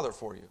the Father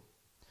for you.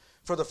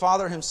 For the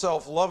Father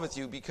himself loveth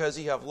you, because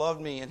ye have loved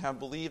me and have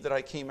believed that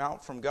I came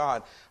out from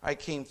God. I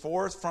came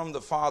forth from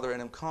the Father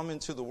and am come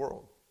into the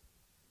world.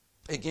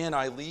 Again,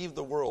 I leave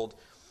the world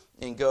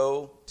and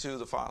go to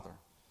the Father.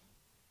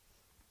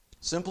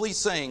 Simply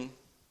saying,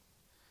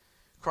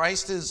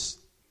 Christ is,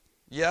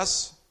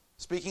 yes,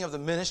 speaking of the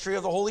ministry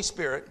of the Holy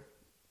Spirit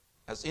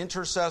as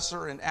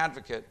intercessor and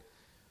advocate,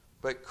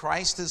 but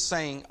Christ is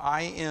saying,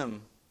 I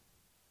am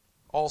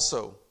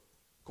also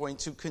going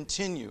to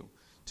continue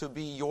to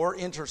be your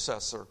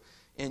intercessor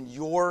and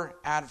your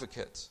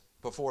advocate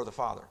before the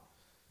Father.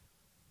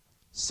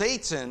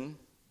 Satan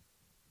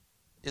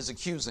is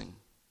accusing.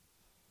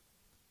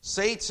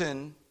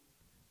 Satan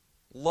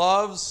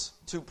loves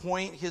to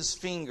point his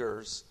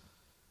fingers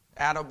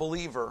at a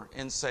believer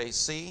and say,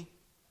 see,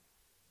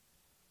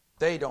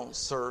 they don't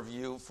serve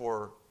you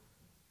for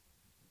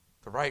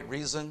the right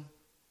reason.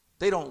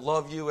 They don't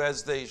love you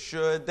as they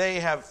should. They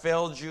have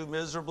failed you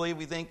miserably.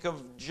 We think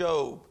of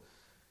Job,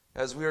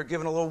 as we are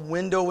given a little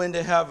window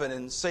into heaven,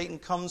 and Satan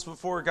comes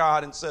before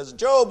God and says,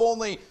 Job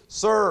only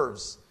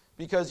serves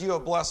because you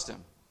have blessed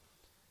him.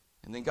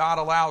 And then God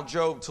allowed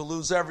Job to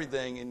lose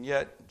everything, and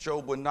yet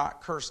Job would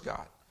not curse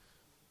God.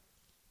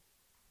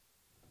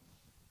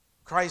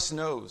 Christ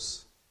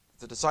knows,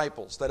 the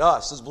disciples, that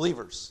us as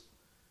believers,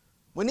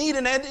 we need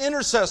an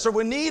intercessor,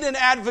 we need an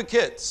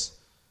advocate.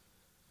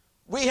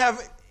 We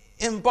have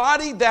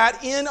embodied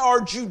that in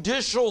our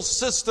judicial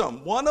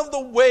system. One of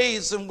the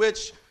ways in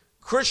which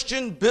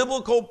Christian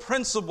biblical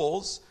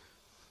principles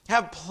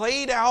have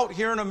played out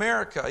here in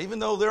America, even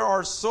though there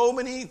are so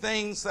many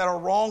things that are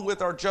wrong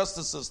with our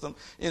justice system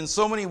in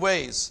so many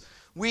ways,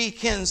 we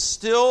can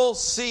still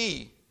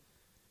see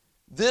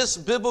this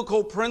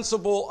biblical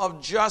principle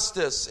of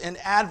justice and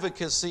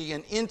advocacy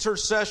and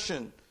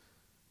intercession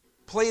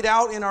played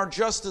out in our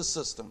justice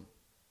system.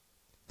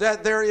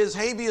 That there is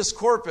habeas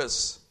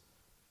corpus,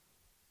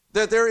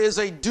 that there is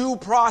a due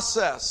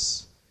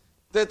process,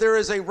 that there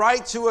is a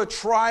right to a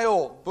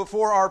trial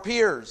before our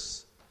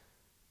peers.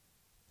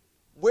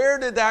 Where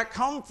did that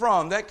come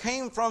from? That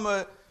came from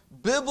a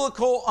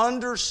biblical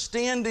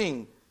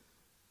understanding.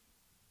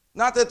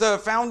 Not that the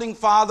founding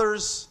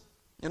fathers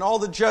and all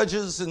the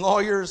judges and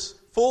lawyers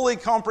fully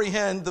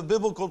comprehend the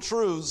biblical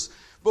truths,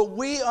 but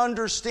we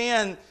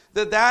understand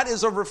that that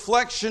is a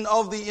reflection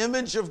of the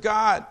image of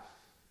God.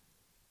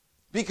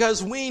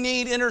 Because we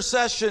need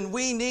intercession,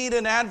 we need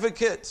an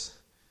advocate.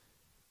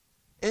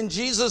 And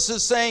Jesus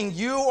is saying,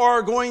 you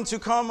are going to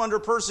come under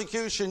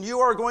persecution, you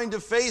are going to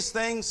face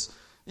things,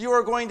 you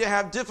are going to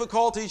have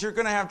difficulties, you're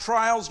going to have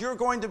trials, you're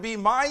going to be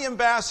my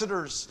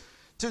ambassadors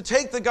to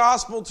take the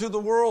gospel to the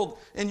world,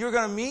 and you're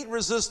going to meet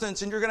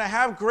resistance, and you're going to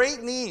have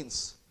great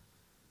needs.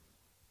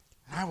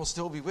 And I will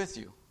still be with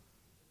you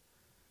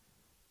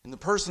in the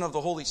person of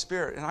the Holy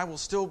Spirit, and I will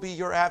still be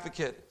your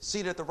advocate,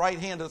 seated at the right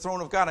hand of the throne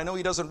of God. I know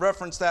he doesn't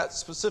reference that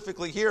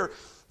specifically here,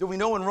 but we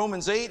know in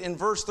Romans 8 and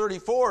verse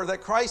 34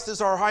 that Christ is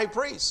our high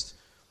priest.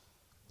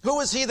 Who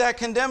is he that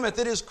condemneth?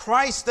 It is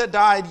Christ that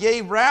died,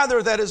 yea,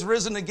 rather that is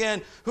risen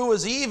again, who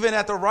is even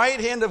at the right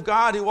hand of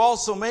God, who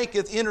also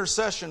maketh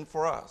intercession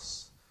for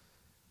us.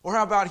 Or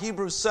how about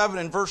Hebrews 7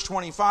 and verse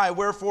 25?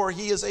 Wherefore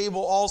he is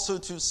able also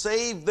to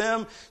save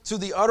them to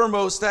the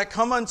uttermost that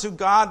come unto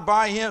God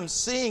by him,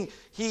 seeing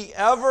he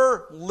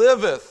ever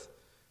liveth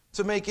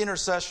to make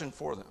intercession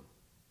for them.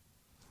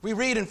 We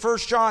read in 1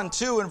 John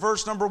 2 and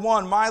verse number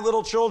 1, my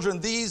little children,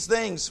 these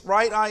things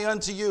write I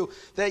unto you,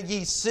 that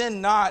ye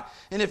sin not.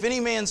 And if any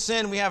man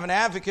sin, we have an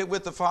advocate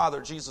with the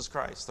Father, Jesus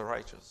Christ, the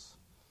righteous.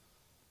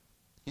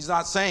 He's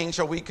not saying,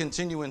 shall we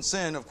continue in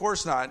sin? Of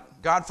course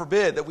not. God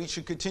forbid that we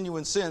should continue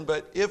in sin.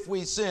 But if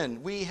we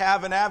sin, we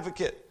have an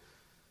advocate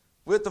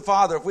with the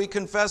Father. If we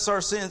confess our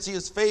sins, he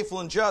is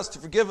faithful and just to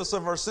forgive us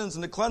of our sins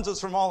and to cleanse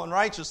us from all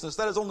unrighteousness.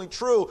 That is only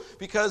true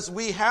because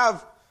we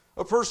have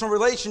a personal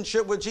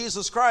relationship with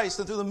Jesus Christ.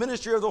 And through the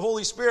ministry of the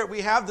Holy Spirit, we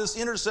have this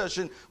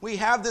intercession. We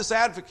have this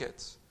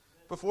advocate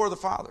before the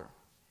Father.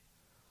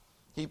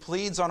 He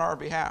pleads on our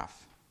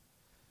behalf.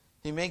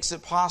 He makes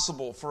it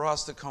possible for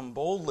us to come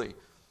boldly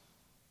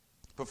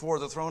before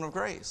the throne of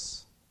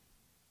grace.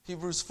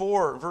 Hebrews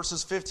 4,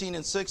 verses 15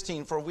 and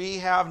 16, for we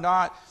have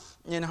not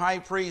an high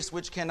priest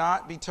which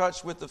cannot be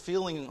touched with the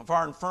feeling of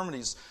our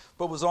infirmities,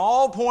 but was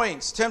all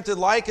points tempted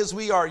like as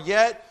we are,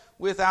 yet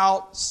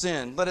without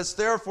sin. Let us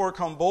therefore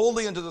come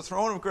boldly into the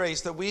throne of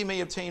grace, that we may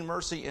obtain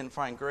mercy and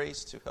find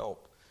grace to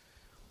help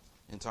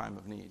in time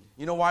of need.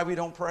 You know why we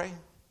don't pray?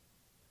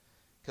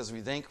 Because we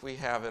think we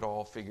have it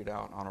all figured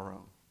out on our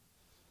own.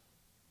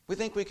 We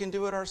think we can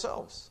do it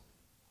ourselves.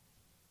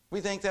 We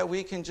think that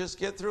we can just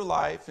get through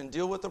life and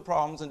deal with the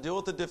problems and deal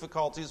with the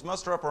difficulties,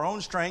 muster up our own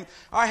strength.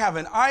 I have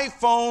an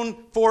iPhone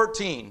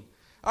 14.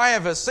 I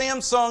have a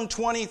Samsung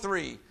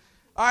 23.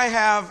 I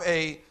have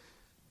a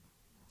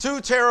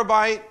 2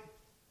 terabyte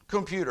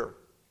computer.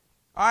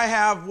 I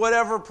have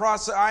whatever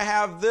process. I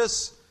have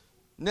this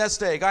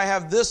nest egg. I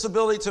have this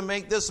ability to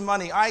make this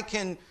money. I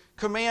can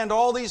command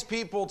all these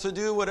people to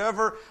do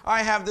whatever.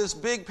 I have this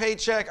big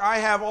paycheck. I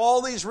have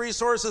all these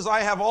resources.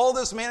 I have all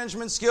this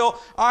management skill.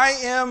 I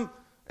am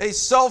a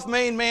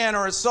self-made man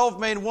or a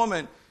self-made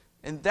woman.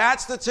 And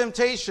that's the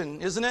temptation,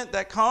 isn't it,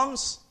 that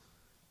comes?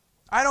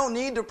 I don't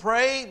need to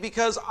pray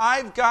because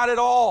I've got it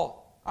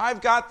all. I've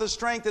got the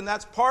strength, and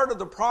that's part of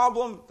the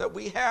problem that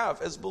we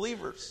have as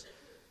believers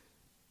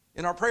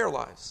in our prayer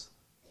lives.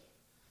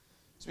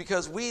 It's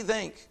because we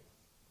think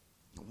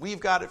we've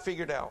got it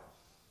figured out.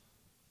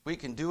 We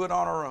can do it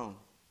on our own.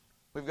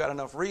 We've got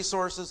enough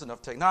resources,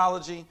 enough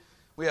technology.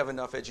 We have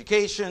enough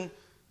education.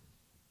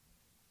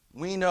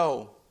 We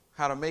know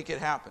how to make it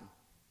happen.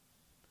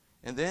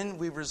 And then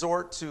we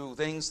resort to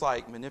things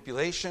like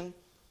manipulation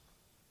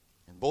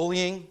and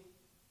bullying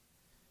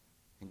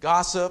and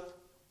gossip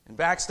and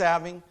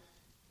backstabbing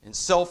and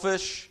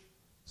selfish,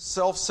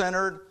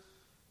 self-centered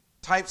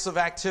types of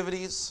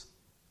activities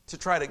to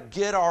try to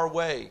get our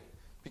way,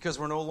 because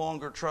we're no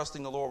longer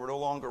trusting the Lord. We're no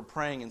longer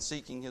praying and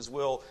seeking his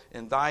will.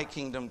 And thy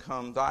kingdom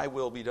come, thy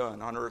will be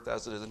done on earth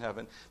as it is in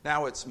heaven.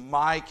 Now it's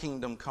my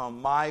kingdom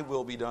come, my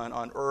will be done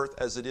on earth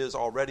as it is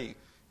already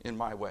in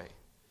my way.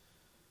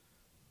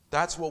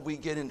 That's what we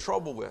get in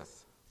trouble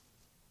with.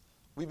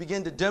 We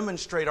begin to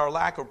demonstrate our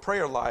lack of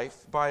prayer life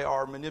by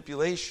our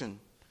manipulation,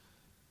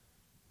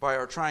 by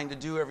our trying to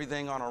do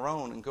everything on our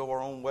own and go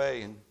our own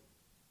way and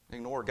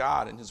ignore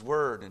God and his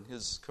word and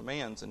his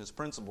commands and his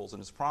principles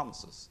and his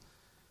promises.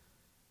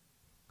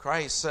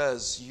 Christ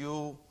says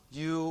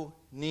you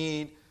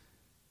need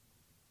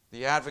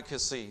the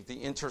advocacy,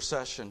 the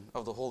intercession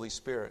of the Holy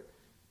Spirit.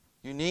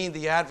 You need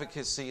the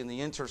advocacy and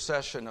the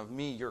intercession of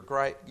me, your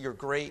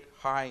great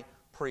high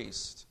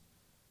priest.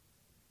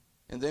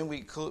 And then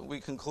we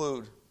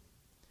conclude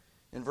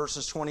in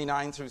verses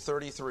 29 through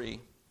 33,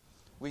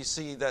 we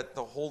see that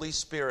the Holy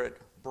Spirit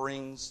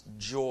brings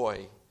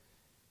joy.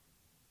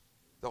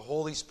 The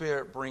Holy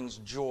Spirit brings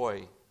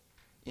joy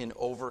in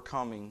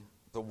overcoming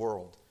the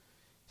world.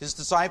 His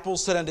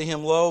disciples said unto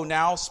him, Lo,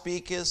 now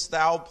speakest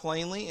thou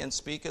plainly, and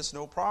speakest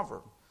no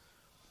proverb.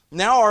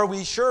 Now are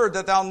we sure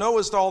that thou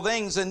knowest all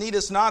things, and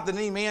needest not that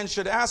any man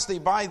should ask thee.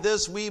 By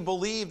this we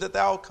believe that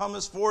thou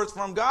comest forth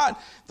from God.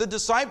 The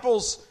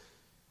disciples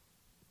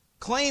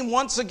claim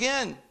once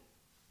again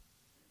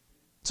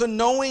to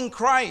knowing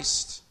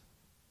Christ,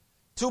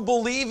 to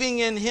believing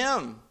in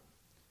Him.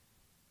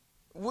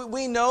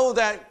 We know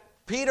that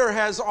Peter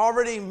has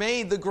already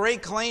made the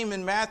great claim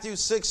in Matthew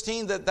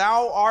 16 that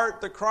thou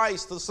art the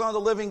Christ, the Son of the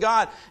living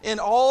God. And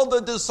all the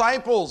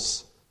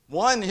disciples,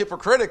 one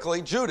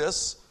hypocritically,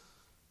 Judas,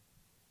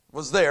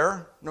 was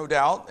there, no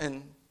doubt,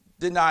 and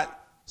did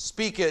not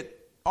speak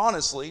it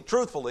honestly,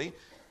 truthfully.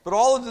 But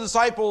all of the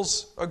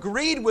disciples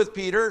agreed with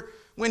Peter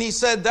when he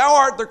said, Thou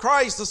art the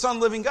Christ, the Son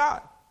of the living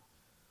God.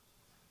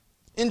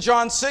 In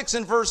John 6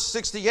 and verse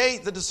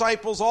 68, the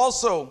disciples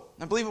also,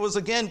 I believe it was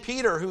again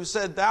Peter who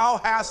said, Thou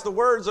hast the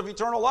words of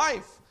eternal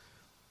life.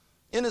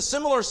 In a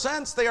similar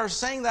sense, they are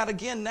saying that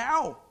again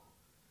now.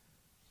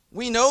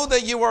 We know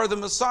that you are the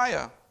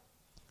Messiah.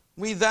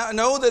 We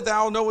know that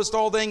thou knowest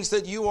all things,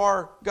 that you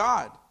are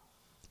God.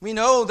 We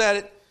know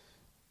that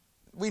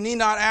we need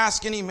not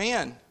ask any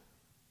man.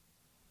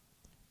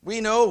 We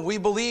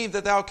believe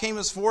that thou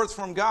camest forth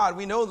from God.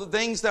 We know the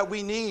things that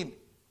we need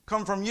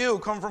come from you,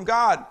 come from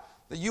God,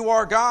 that you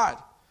are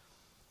God.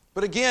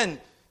 But again,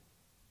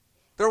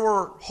 there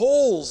were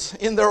holes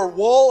in their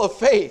wall of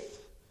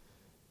faith.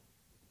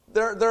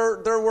 There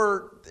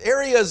were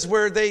areas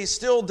where they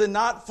still did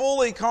not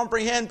fully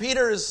comprehend.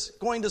 Peter is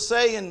going to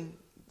say in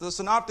the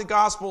Synoptic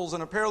Gospels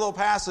in a parallel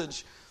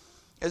passage,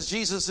 as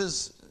Jesus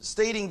is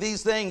stating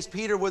these things,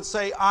 Peter would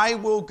say, I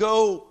will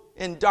go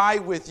and die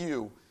with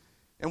you.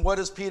 And what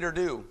does Peter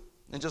do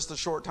in just a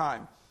short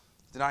time?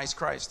 Denies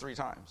Christ 3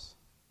 times.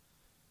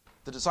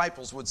 The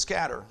disciples would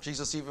scatter.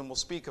 Jesus even will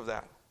speak of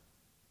that.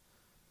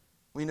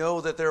 We know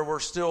that there were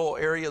still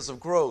areas of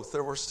growth.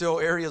 There were still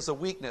areas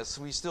of weakness.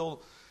 We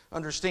still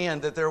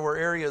understand that there were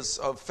areas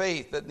of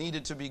faith that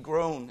needed to be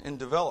grown and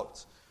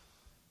developed.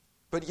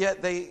 But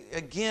yet they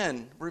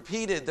again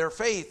repeated their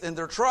faith and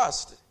their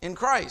trust in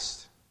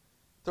Christ,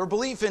 their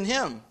belief in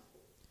Him.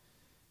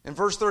 In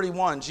verse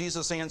 31,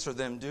 Jesus answered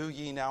them, Do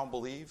ye now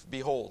believe?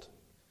 Behold,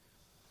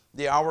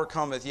 the hour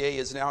cometh, yea,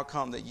 is now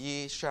come, that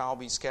ye shall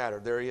be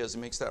scattered. There he is. He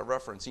makes that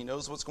reference. He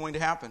knows what's going to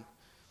happen.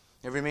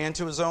 Every man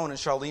to his own, and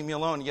shall leave me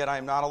alone. Yet I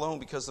am not alone,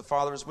 because the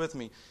Father is with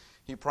me.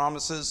 He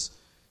promises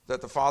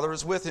that the Father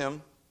is with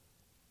him,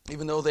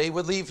 even though they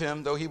would leave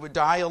him, though he would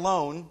die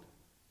alone.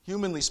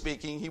 Humanly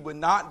speaking, he would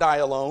not die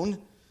alone,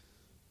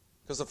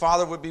 because the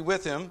Father would be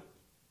with him.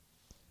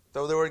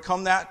 Though there would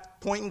come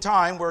that point in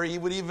time where he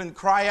would even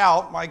cry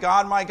out, my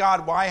God,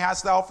 why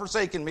hast thou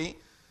forsaken me?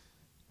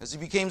 As he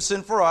became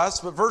sin for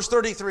us. But verse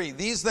 33,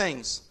 these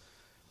things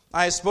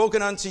I have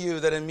spoken unto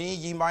you, that in me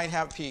ye might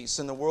have peace.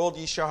 In the world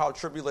ye shall have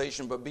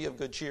tribulation, but be of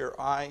good cheer.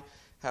 I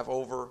have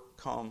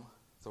overcome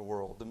the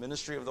world. The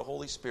ministry of the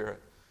Holy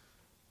Spirit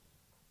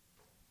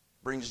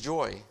brings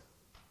joy,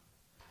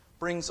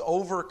 brings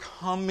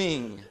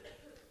overcoming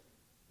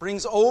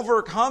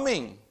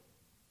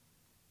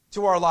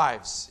to our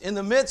lives. In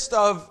the midst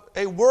of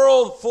a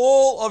world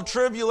full of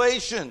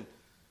tribulation,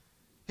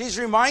 He's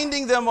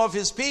reminding them of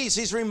His peace.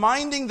 He's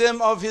reminding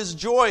them of His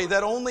joy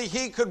that only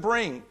He could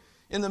bring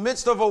in the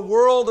midst of a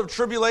world of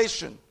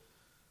tribulation.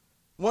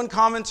 One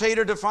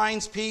commentator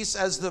defines peace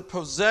as the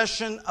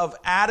possession of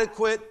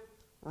adequate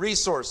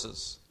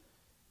resources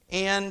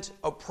and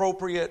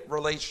appropriate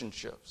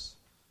relationships.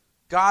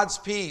 God's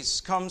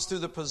peace comes through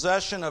the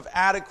possession of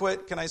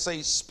adequate,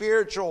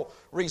 spiritual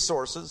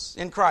resources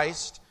in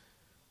Christ,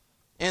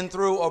 and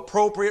through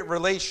appropriate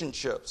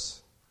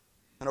relationships.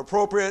 An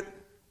appropriate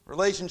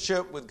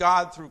relationship with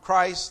God through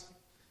Christ,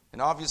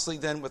 and obviously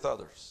then with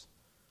others.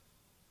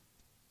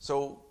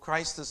 So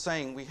Christ is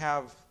saying we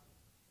have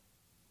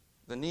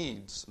the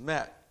needs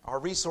met, our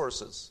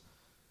resources.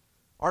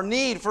 Our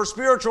need for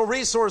spiritual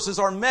resources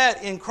are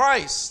met in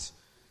Christ.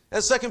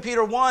 As 2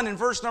 Peter 1 in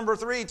verse number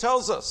 3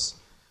 tells us,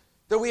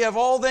 that we have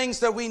all things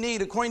that we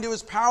need according to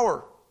His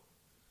power.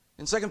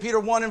 In 2 Peter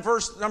 1 and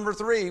verse number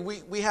 3,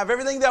 we have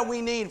everything that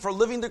we need for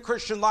living the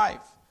Christian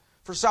life,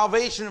 for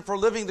salvation and for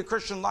living the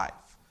Christian life.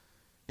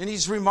 And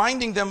he's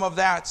reminding them of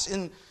that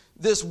in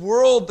this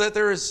world that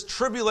there is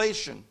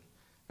tribulation.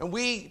 And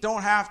we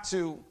don't have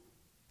to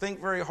think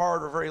very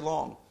hard or very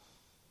long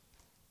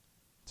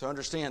to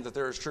understand that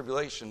there is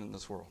tribulation in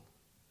this world.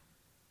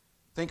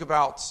 Think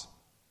about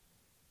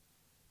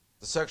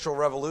the sexual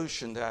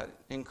revolution that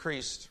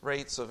increased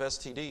rates of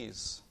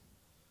STDs,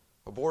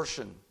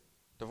 abortion,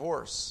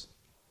 divorce,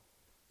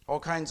 all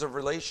kinds of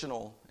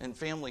relational and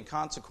family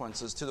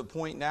consequences, to the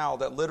point now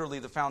that literally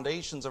the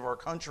foundations of our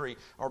country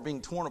are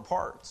being torn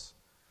apart.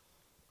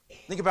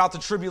 Think about the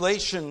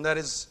tribulation that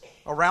is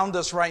around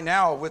us right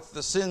now with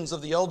the sins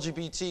of the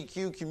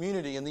LGBTQ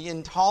community and the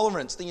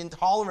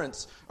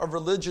intolerance of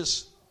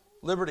religious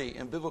liberty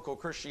and biblical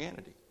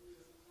Christianity.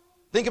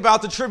 Think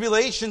about the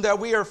tribulation that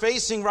we are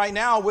facing right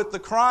now with the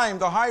crime,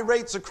 the high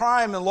rates of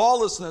crime and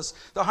lawlessness,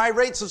 the high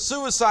rates of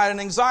suicide and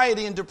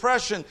anxiety and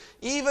depression,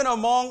 even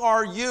among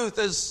our youth,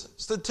 as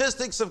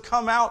statistics have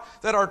come out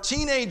that our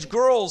teenage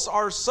girls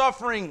are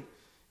suffering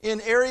in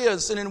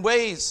areas and in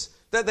ways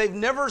that they've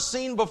never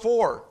seen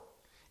before.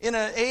 In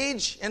an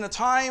age, in a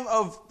time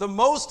of the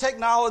most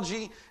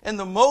technology and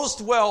the most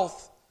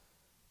wealth,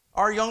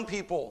 our young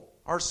people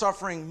are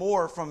suffering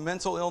more from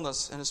mental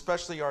illness, and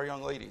especially our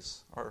young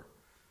ladies, our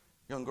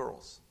young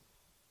girls.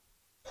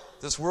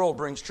 This world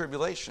brings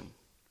tribulation.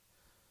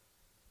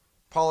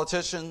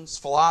 Politicians,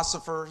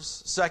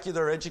 philosophers,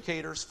 secular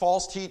educators,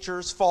 false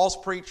teachers, false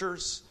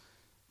preachers,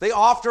 they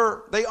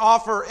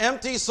offer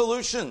empty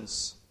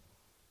solutions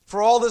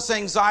for all this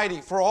anxiety,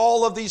 for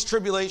all of these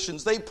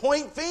tribulations. They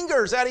point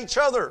fingers at each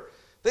other.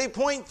 They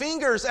point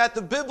fingers at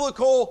the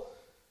biblical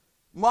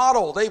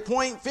model. They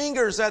point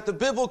fingers at the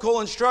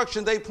biblical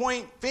instruction. They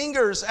point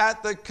fingers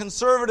at the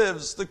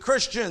conservatives, the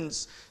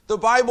Christians, the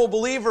Bible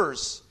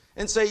believers,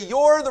 and say,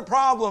 you're the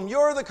problem,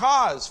 you're the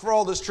cause for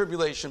all this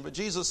tribulation. But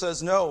Jesus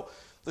says, no,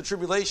 the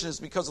tribulation is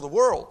because of the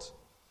world,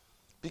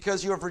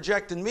 because you have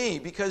rejected me,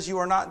 because you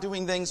are not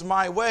doing things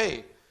my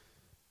way,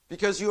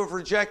 because you have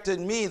rejected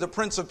me, the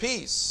Prince of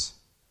Peace.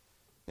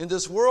 In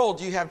this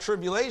world, you have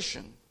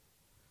tribulation.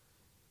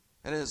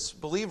 And as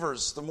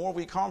believers, the more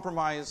we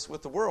compromise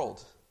with the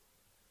world,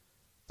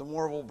 the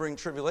more we'll bring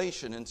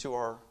tribulation into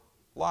our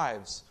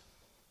lives,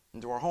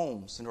 into our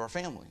homes, into our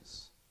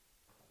families.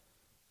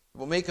 It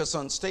will make us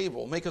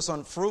unstable, make us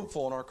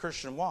unfruitful in our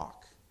Christian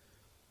walk.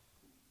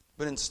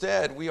 But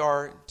instead, we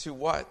are to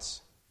what?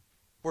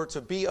 We're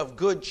to be of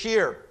good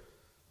cheer.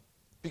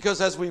 Because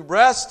as we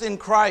rest in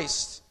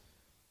Christ,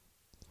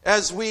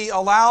 as we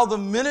allow the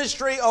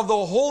ministry of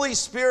the Holy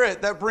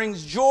Spirit that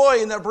brings joy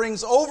and that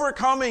brings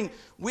overcoming,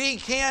 we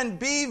can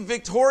be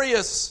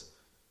victorious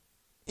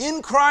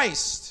in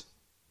Christ,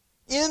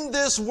 in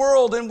this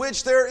world in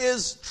which there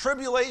is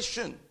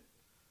tribulation.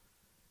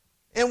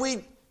 And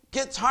we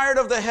get tired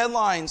of the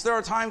headlines. There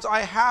are times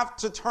I have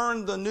to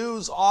turn the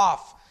news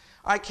off.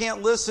 I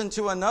can't listen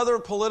to another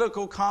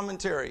political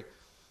commentary.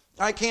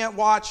 I can't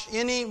watch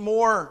any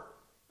more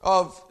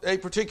of a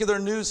particular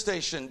news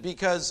station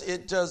because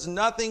it does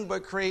nothing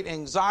but create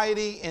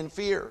anxiety and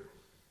fear.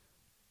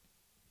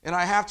 And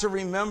I have to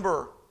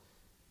remember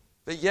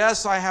that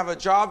yes, I have a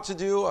job to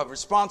do, a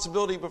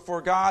responsibility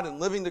before God,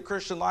 and living the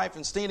Christian life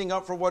and standing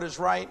up for what is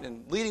right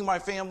and leading my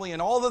family and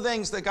all the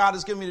things that God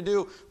has given me to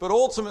do. But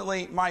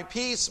ultimately, my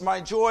peace, my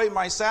joy,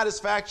 my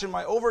satisfaction,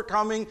 my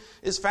overcoming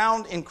is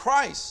found in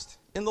Christ,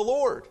 in the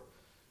Lord.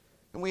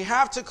 And we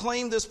have to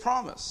claim this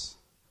promise.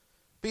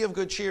 Be of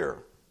good cheer.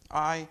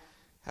 I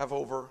have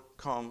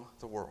overcome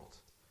the world.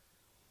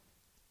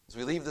 As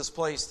we leave this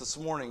place this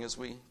morning, as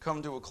we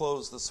come to a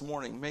close this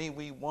morning, may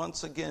we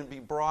once again be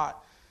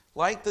brought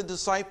like the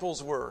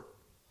disciples were.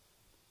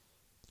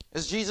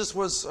 As Jesus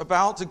was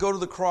about to go to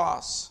the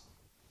cross,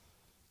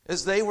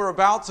 as they were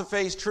about to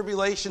face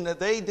tribulation that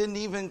they didn't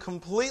even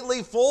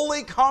completely,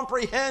 fully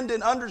comprehend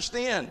and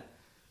understand,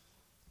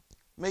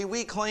 may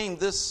we claim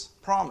this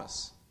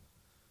promise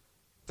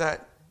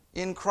that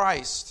in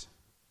Christ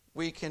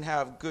we can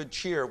have good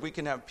cheer, we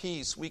can have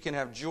peace, we can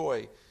have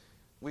joy,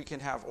 we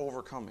can have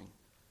overcoming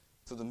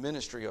through the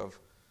ministry of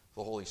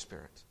the Holy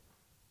Spirit.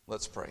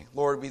 Let's pray.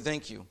 Lord, we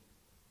thank you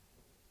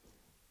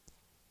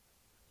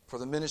for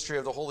the ministry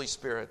of the Holy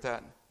Spirit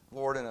that,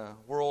 Lord, in a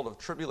world of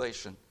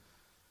tribulation,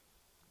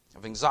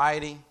 of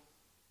anxiety,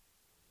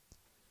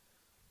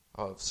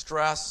 of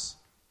stress,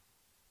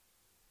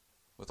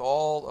 with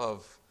all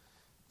of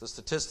the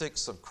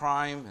statistics of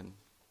crime and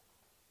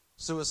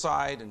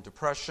suicide and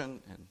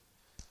depression and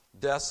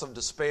deaths of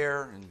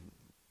despair and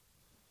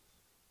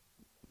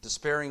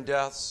despairing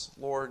deaths,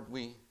 Lord,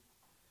 we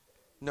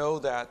know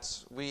that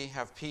we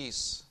have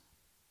peace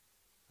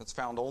that's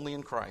found only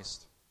in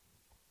Christ.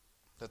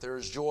 That there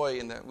is joy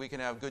and that we can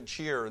have good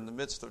cheer in the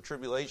midst of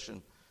tribulation,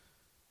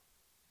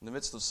 in the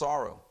midst of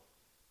sorrow,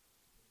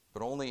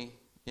 but only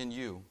in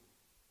you,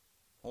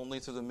 only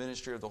through the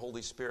ministry of the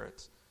Holy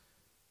Spirit.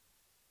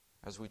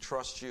 As we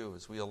trust you,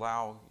 as we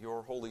allow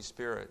your Holy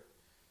Spirit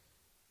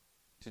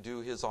to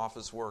do his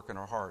office work in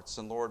our hearts.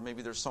 And Lord,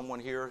 maybe there's someone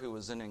here who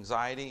is in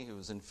anxiety, who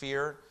is in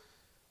fear,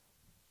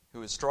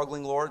 who is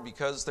struggling, Lord,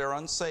 because they're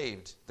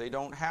unsaved. They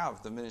don't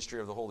have the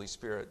ministry of the Holy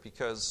Spirit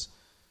because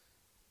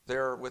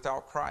they're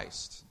without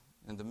Christ.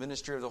 And the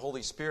ministry of the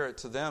Holy Spirit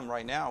to them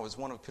right now is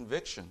one of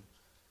conviction.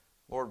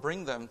 Lord,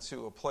 bring them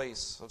to a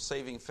place of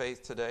saving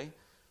faith today.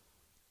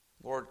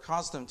 Lord,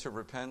 cause them to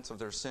repent of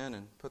their sin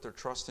and put their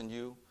trust in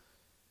you.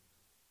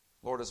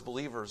 Lord, as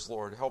believers,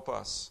 Lord, help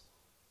us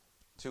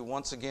to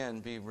once again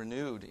be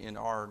renewed in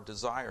our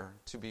desire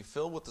to be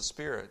filled with the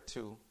Spirit,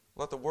 to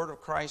Let the word of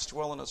Christ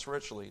dwell in us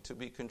richly, to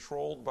be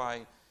controlled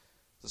by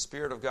the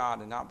Spirit of God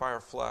and not by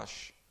our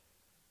flesh.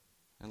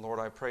 And Lord,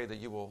 I pray that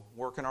you will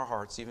work in our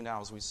hearts even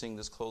now as we sing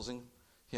this closing